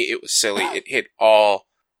funny, it was silly, it hit all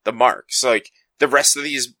the marks. Like, the rest of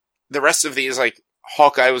these, like,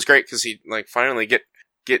 Hawkeye was great because he, like, finally get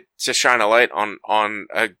to shine a light on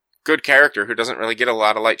a good character who doesn't really get a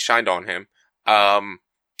lot of light shined on him. And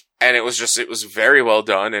it was very well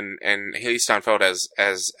done, and Haley Steinfeld as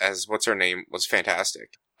what's her name was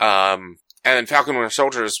fantastic. And then Falcon Winter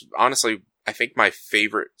Soldier is honestly, I think, my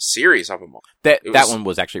favorite series of them all. That one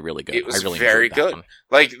was actually really good. It was really very good. One.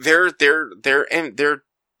 Like their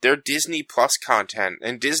Disney Plus content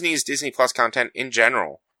and Disney's Disney Plus content in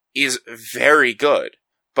general is very good,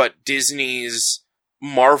 but Disney's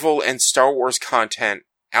Marvel and Star Wars content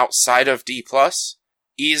outside of D Plus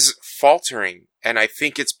is faltering. And I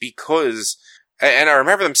think it's because, and I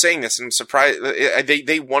remember them saying this, and I'm surprised,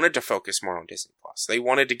 they wanted to focus more on Disney Plus. They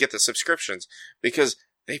wanted to get the subscriptions because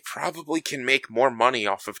they probably can make more money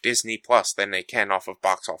off of Disney Plus than they can off of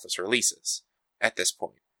box office releases at this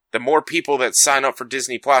point. The more people that sign up for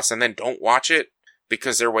Disney Plus and then don't watch it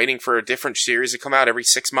because they're waiting for a different series to come out every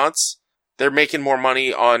 6 months, they're making more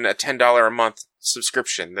money on a $10 a month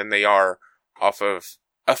subscription than they are off of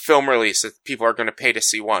a film release that people are going to pay to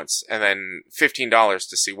see once, and then $15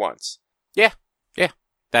 to see once. Yeah.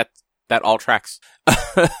 That all tracks.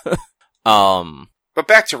 But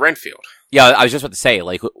back to Renfield. Yeah, I was just about to say,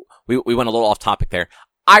 like, we went a little off topic there.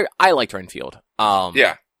 I liked Renfield.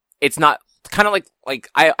 Yeah. It's not, kind of like,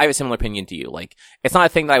 I have a similar opinion to you. Like, it's not a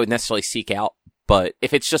thing that I would necessarily seek out, but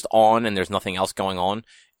if it's just on and there's nothing else going on,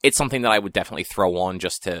 it's something that I would definitely throw on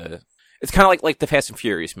just to... It's kind of like the Fast and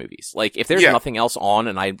Furious movies. Like, if there's nothing else on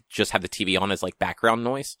and I just have the TV on as, like, background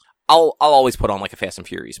noise, I'll always put on, like, a Fast and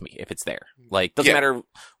Furious movie if it's there. Like, doesn't matter,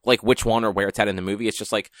 like, which one or where it's at in the movie. It's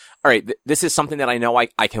just like, all right, this is something that I know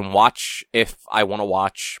I can watch if I want to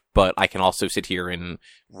watch, but I can also sit here and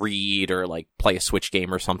read or, like, play a Switch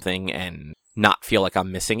game or something and not feel like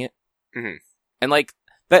I'm missing it. Mm-hmm. And, like,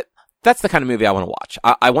 that's the kind of movie I want to watch.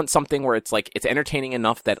 I want something where it's, like, it's entertaining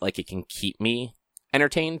enough that, like, it can keep me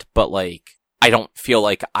entertained, but, like, I don't feel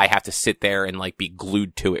like I have to sit there and, like, be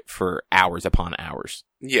glued to it for hours upon hours.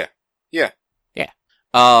 Yeah.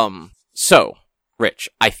 So, Rich,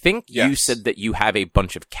 I think you said that you have a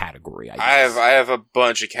bunch of category ideas. I have a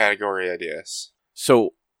bunch of category ideas.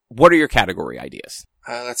 So, what are your category ideas?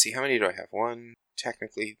 Let's see, how many do I have? One,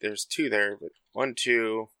 technically, there's 2 there, but 1,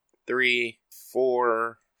 2, 3,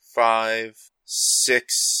 4, 5,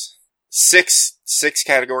 6. 6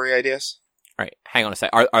 category ideas. All right, hang on a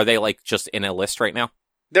sec. Are they, like, just in a list right now?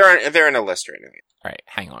 They're in a list right now. All right,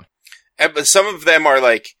 hang on. But some of them are,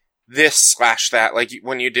 like, this/that. Like,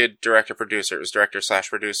 when you did director-producer, it was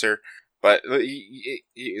director/producer. But,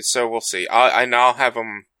 so we'll see. I now have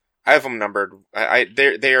them, I have them numbered.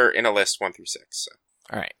 They are in a list 1 through 6. So.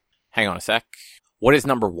 All right, hang on a sec. What is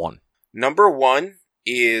number 1? Number 1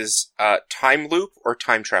 is, time loop or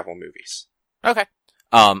time travel movies. Okay.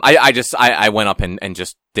 I went up and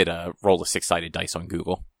just did a roll of 6-sided dice on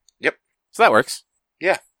Google. Yep. So that works.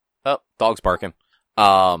 Yeah. Oh, dog's barking.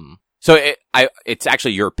 So it's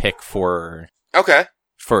actually your pick for a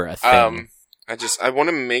thing. I want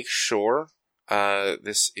to make sure,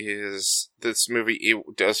 this movie,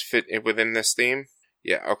 it does fit within this theme.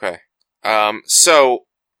 Yeah. Okay. So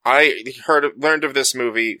I learned of this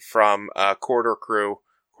movie from, Quarter Crew.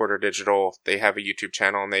 Quarter Digital. They have a YouTube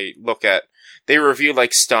channel and they review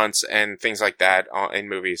like stunts and things like that in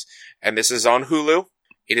movies. And this is on Hulu.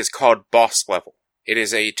 It is called Boss Level. It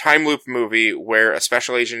is a time loop movie where a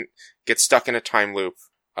special agent gets stuck in a time loop.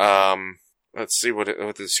 Let's see what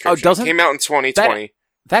the description came out in 2020.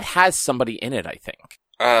 That has somebody in it, I think.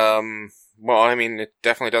 Well, I mean, it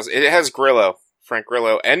definitely does. It has Frank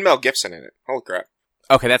Grillo, and Mel Gibson in it. Holy crap.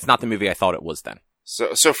 Okay, that's not the movie I thought it was then.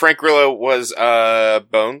 So Frank Grillo was, what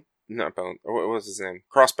was his name?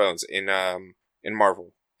 Crossbones in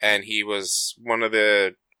Marvel. And he was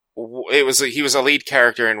he was a lead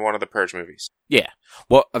character in one of the Purge movies. Yeah.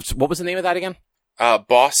 What was the name of that again?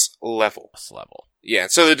 Boss Level. Boss Level. Yeah,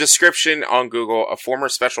 so the description on Google, a former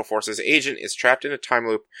Special Forces agent is trapped in a time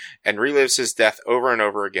loop and relives his death over and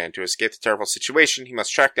over again. To escape the terrible situation, he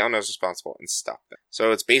must track down those responsible and stop them.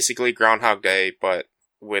 So it's basically Groundhog Day, but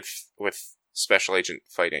with special agent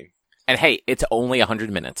fighting. And hey, it's only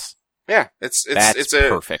 100 minutes. Yeah, it's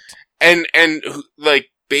perfect. And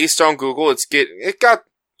like based on Google, it got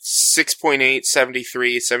 6.8,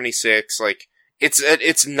 73, 76. Like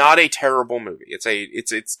it's not a terrible movie.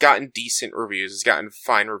 It's gotten decent reviews. It's gotten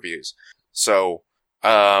fine reviews. So,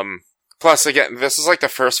 plus again, this is like the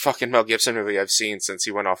first fucking Mel Gibson movie I've seen since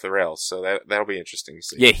he went off the rails. So that'll be interesting to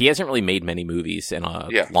see. Yeah, he hasn't really made many movies in a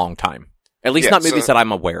long time. At least not movies that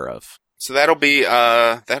I'm aware of. So that'll be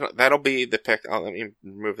that'll be the pick. Let me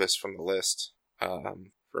remove this from the list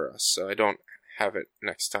for us, so I don't have it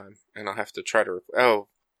next time, and I'll have to try to.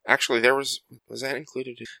 Actually, was that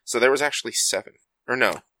included? So there was actually 7, or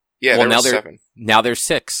no? Yeah, there was 7. Now there's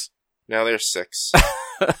 6. Now there's 6.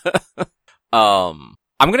 I'm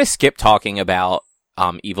gonna skip talking about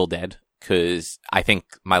Evil Dead because I think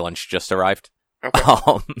my lunch just arrived.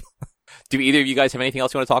 Okay. Do either of you guys have anything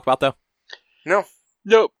else you want to talk about though? No.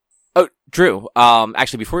 Nope. Oh, Drew.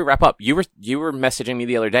 Actually, before we wrap up, you were messaging me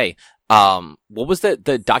the other day. What was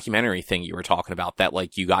the documentary thing you were talking about that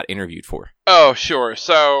like you got interviewed for? Oh, sure.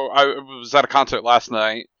 So I was at a concert last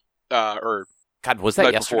night, or God, was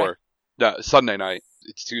that yesterday? Before. No, Sunday night.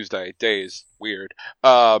 It's Tuesday. Days weird.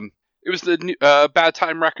 It was the new, Bad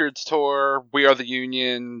Time Records tour. We Are the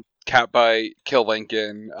Union. Catbite. Kill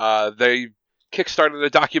Lincoln. They kickstarted a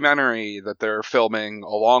documentary that they're filming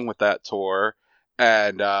along with that tour.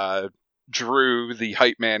 And Drew, the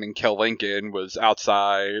hype man in Kill Lincoln, was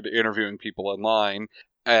outside interviewing people in line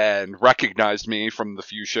and recognized me from the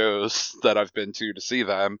few shows that I've been to see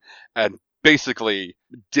them, and basically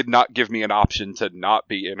did not give me an option to not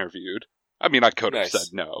be interviewed. I mean, I could have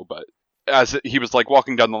said no, but as he was like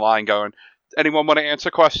walking down the line going, anyone want to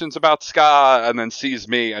answer questions about ska? And then sees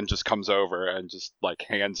me and just comes over and just like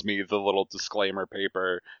hands me the little disclaimer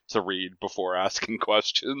paper to read before asking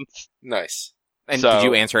questions. Nice. And did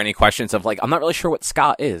you answer any questions of like, I'm not really sure what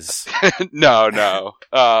ska is? No.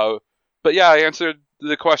 But yeah, I answered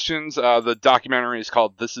the questions. The documentary is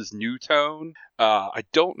called This Is New Tone. I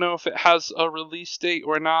don't know if it has a release date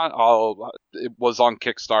or not. It was on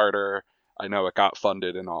Kickstarter. I know it got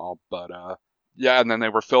funded and all, but yeah, and then they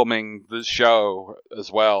were filming the show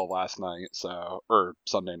as well last night, or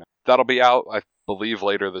Sunday night. That'll be out, I believe,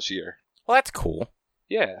 later this year. Well, that's cool.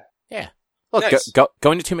 Yeah. Look, nice.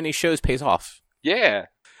 Going to too many shows pays off. Yeah.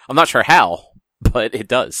 I'm not sure how, but it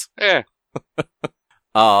does. Yeah.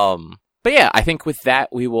 But yeah, I think with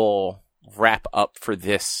that, we will wrap up for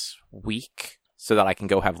this week so that I can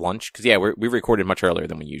go have lunch. Because yeah, we recorded much earlier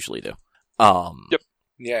than we usually do. Yep.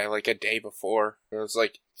 Yeah, like a day before. It was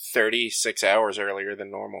like 36 hours earlier than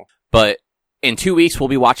normal. But in 2 weeks, we'll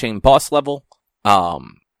be watching Boss Level.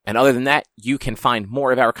 And other than that, you can find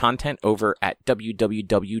more of our content over at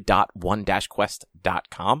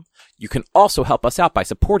www.one-quest.com. You can also help us out by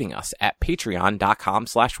supporting us at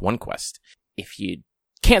patreon.com/onequest. If you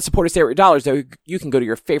can't support us there with dollars, though, you can go to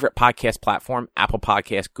your favorite podcast platform, Apple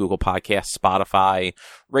Podcasts, Google Podcasts, Spotify,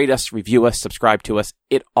 rate us, review us, subscribe to us.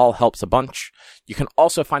 It all helps a bunch. You can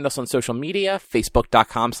also find us on social media,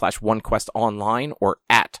 facebook.com/onequestonline or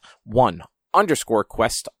at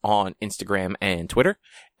 @1_quest on Instagram and Twitter.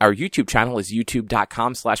 Our YouTube channel is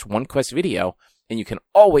youtube.com/onequestvideo, and you can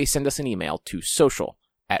always send us an email to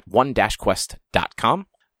social@one-quest.com.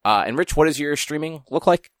 And Rich, what does your streaming look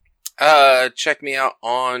like? Check me out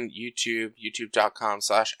on YouTube,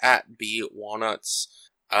 youtube.com/@bwalnuts,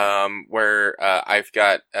 where, I've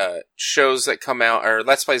got, shows that come out, or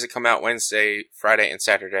Let's Plays that come out Wednesday, Friday, and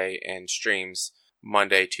Saturday, and streams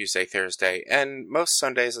Monday, Tuesday, Thursday, and most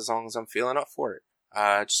Sundays as long as I'm feeling up for it.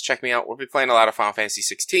 Just check me out. We'll be playing a lot of Final Fantasy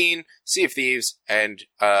 16, Sea of Thieves, and,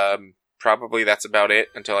 probably that's about it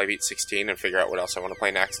until I beat 16 and figure out what else I want to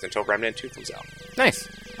play next until Remnant 2 comes out. Nice.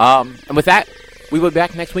 And with that, we will be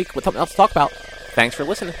back next week with something else to talk about. Thanks for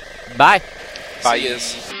listening. Bye. Bye.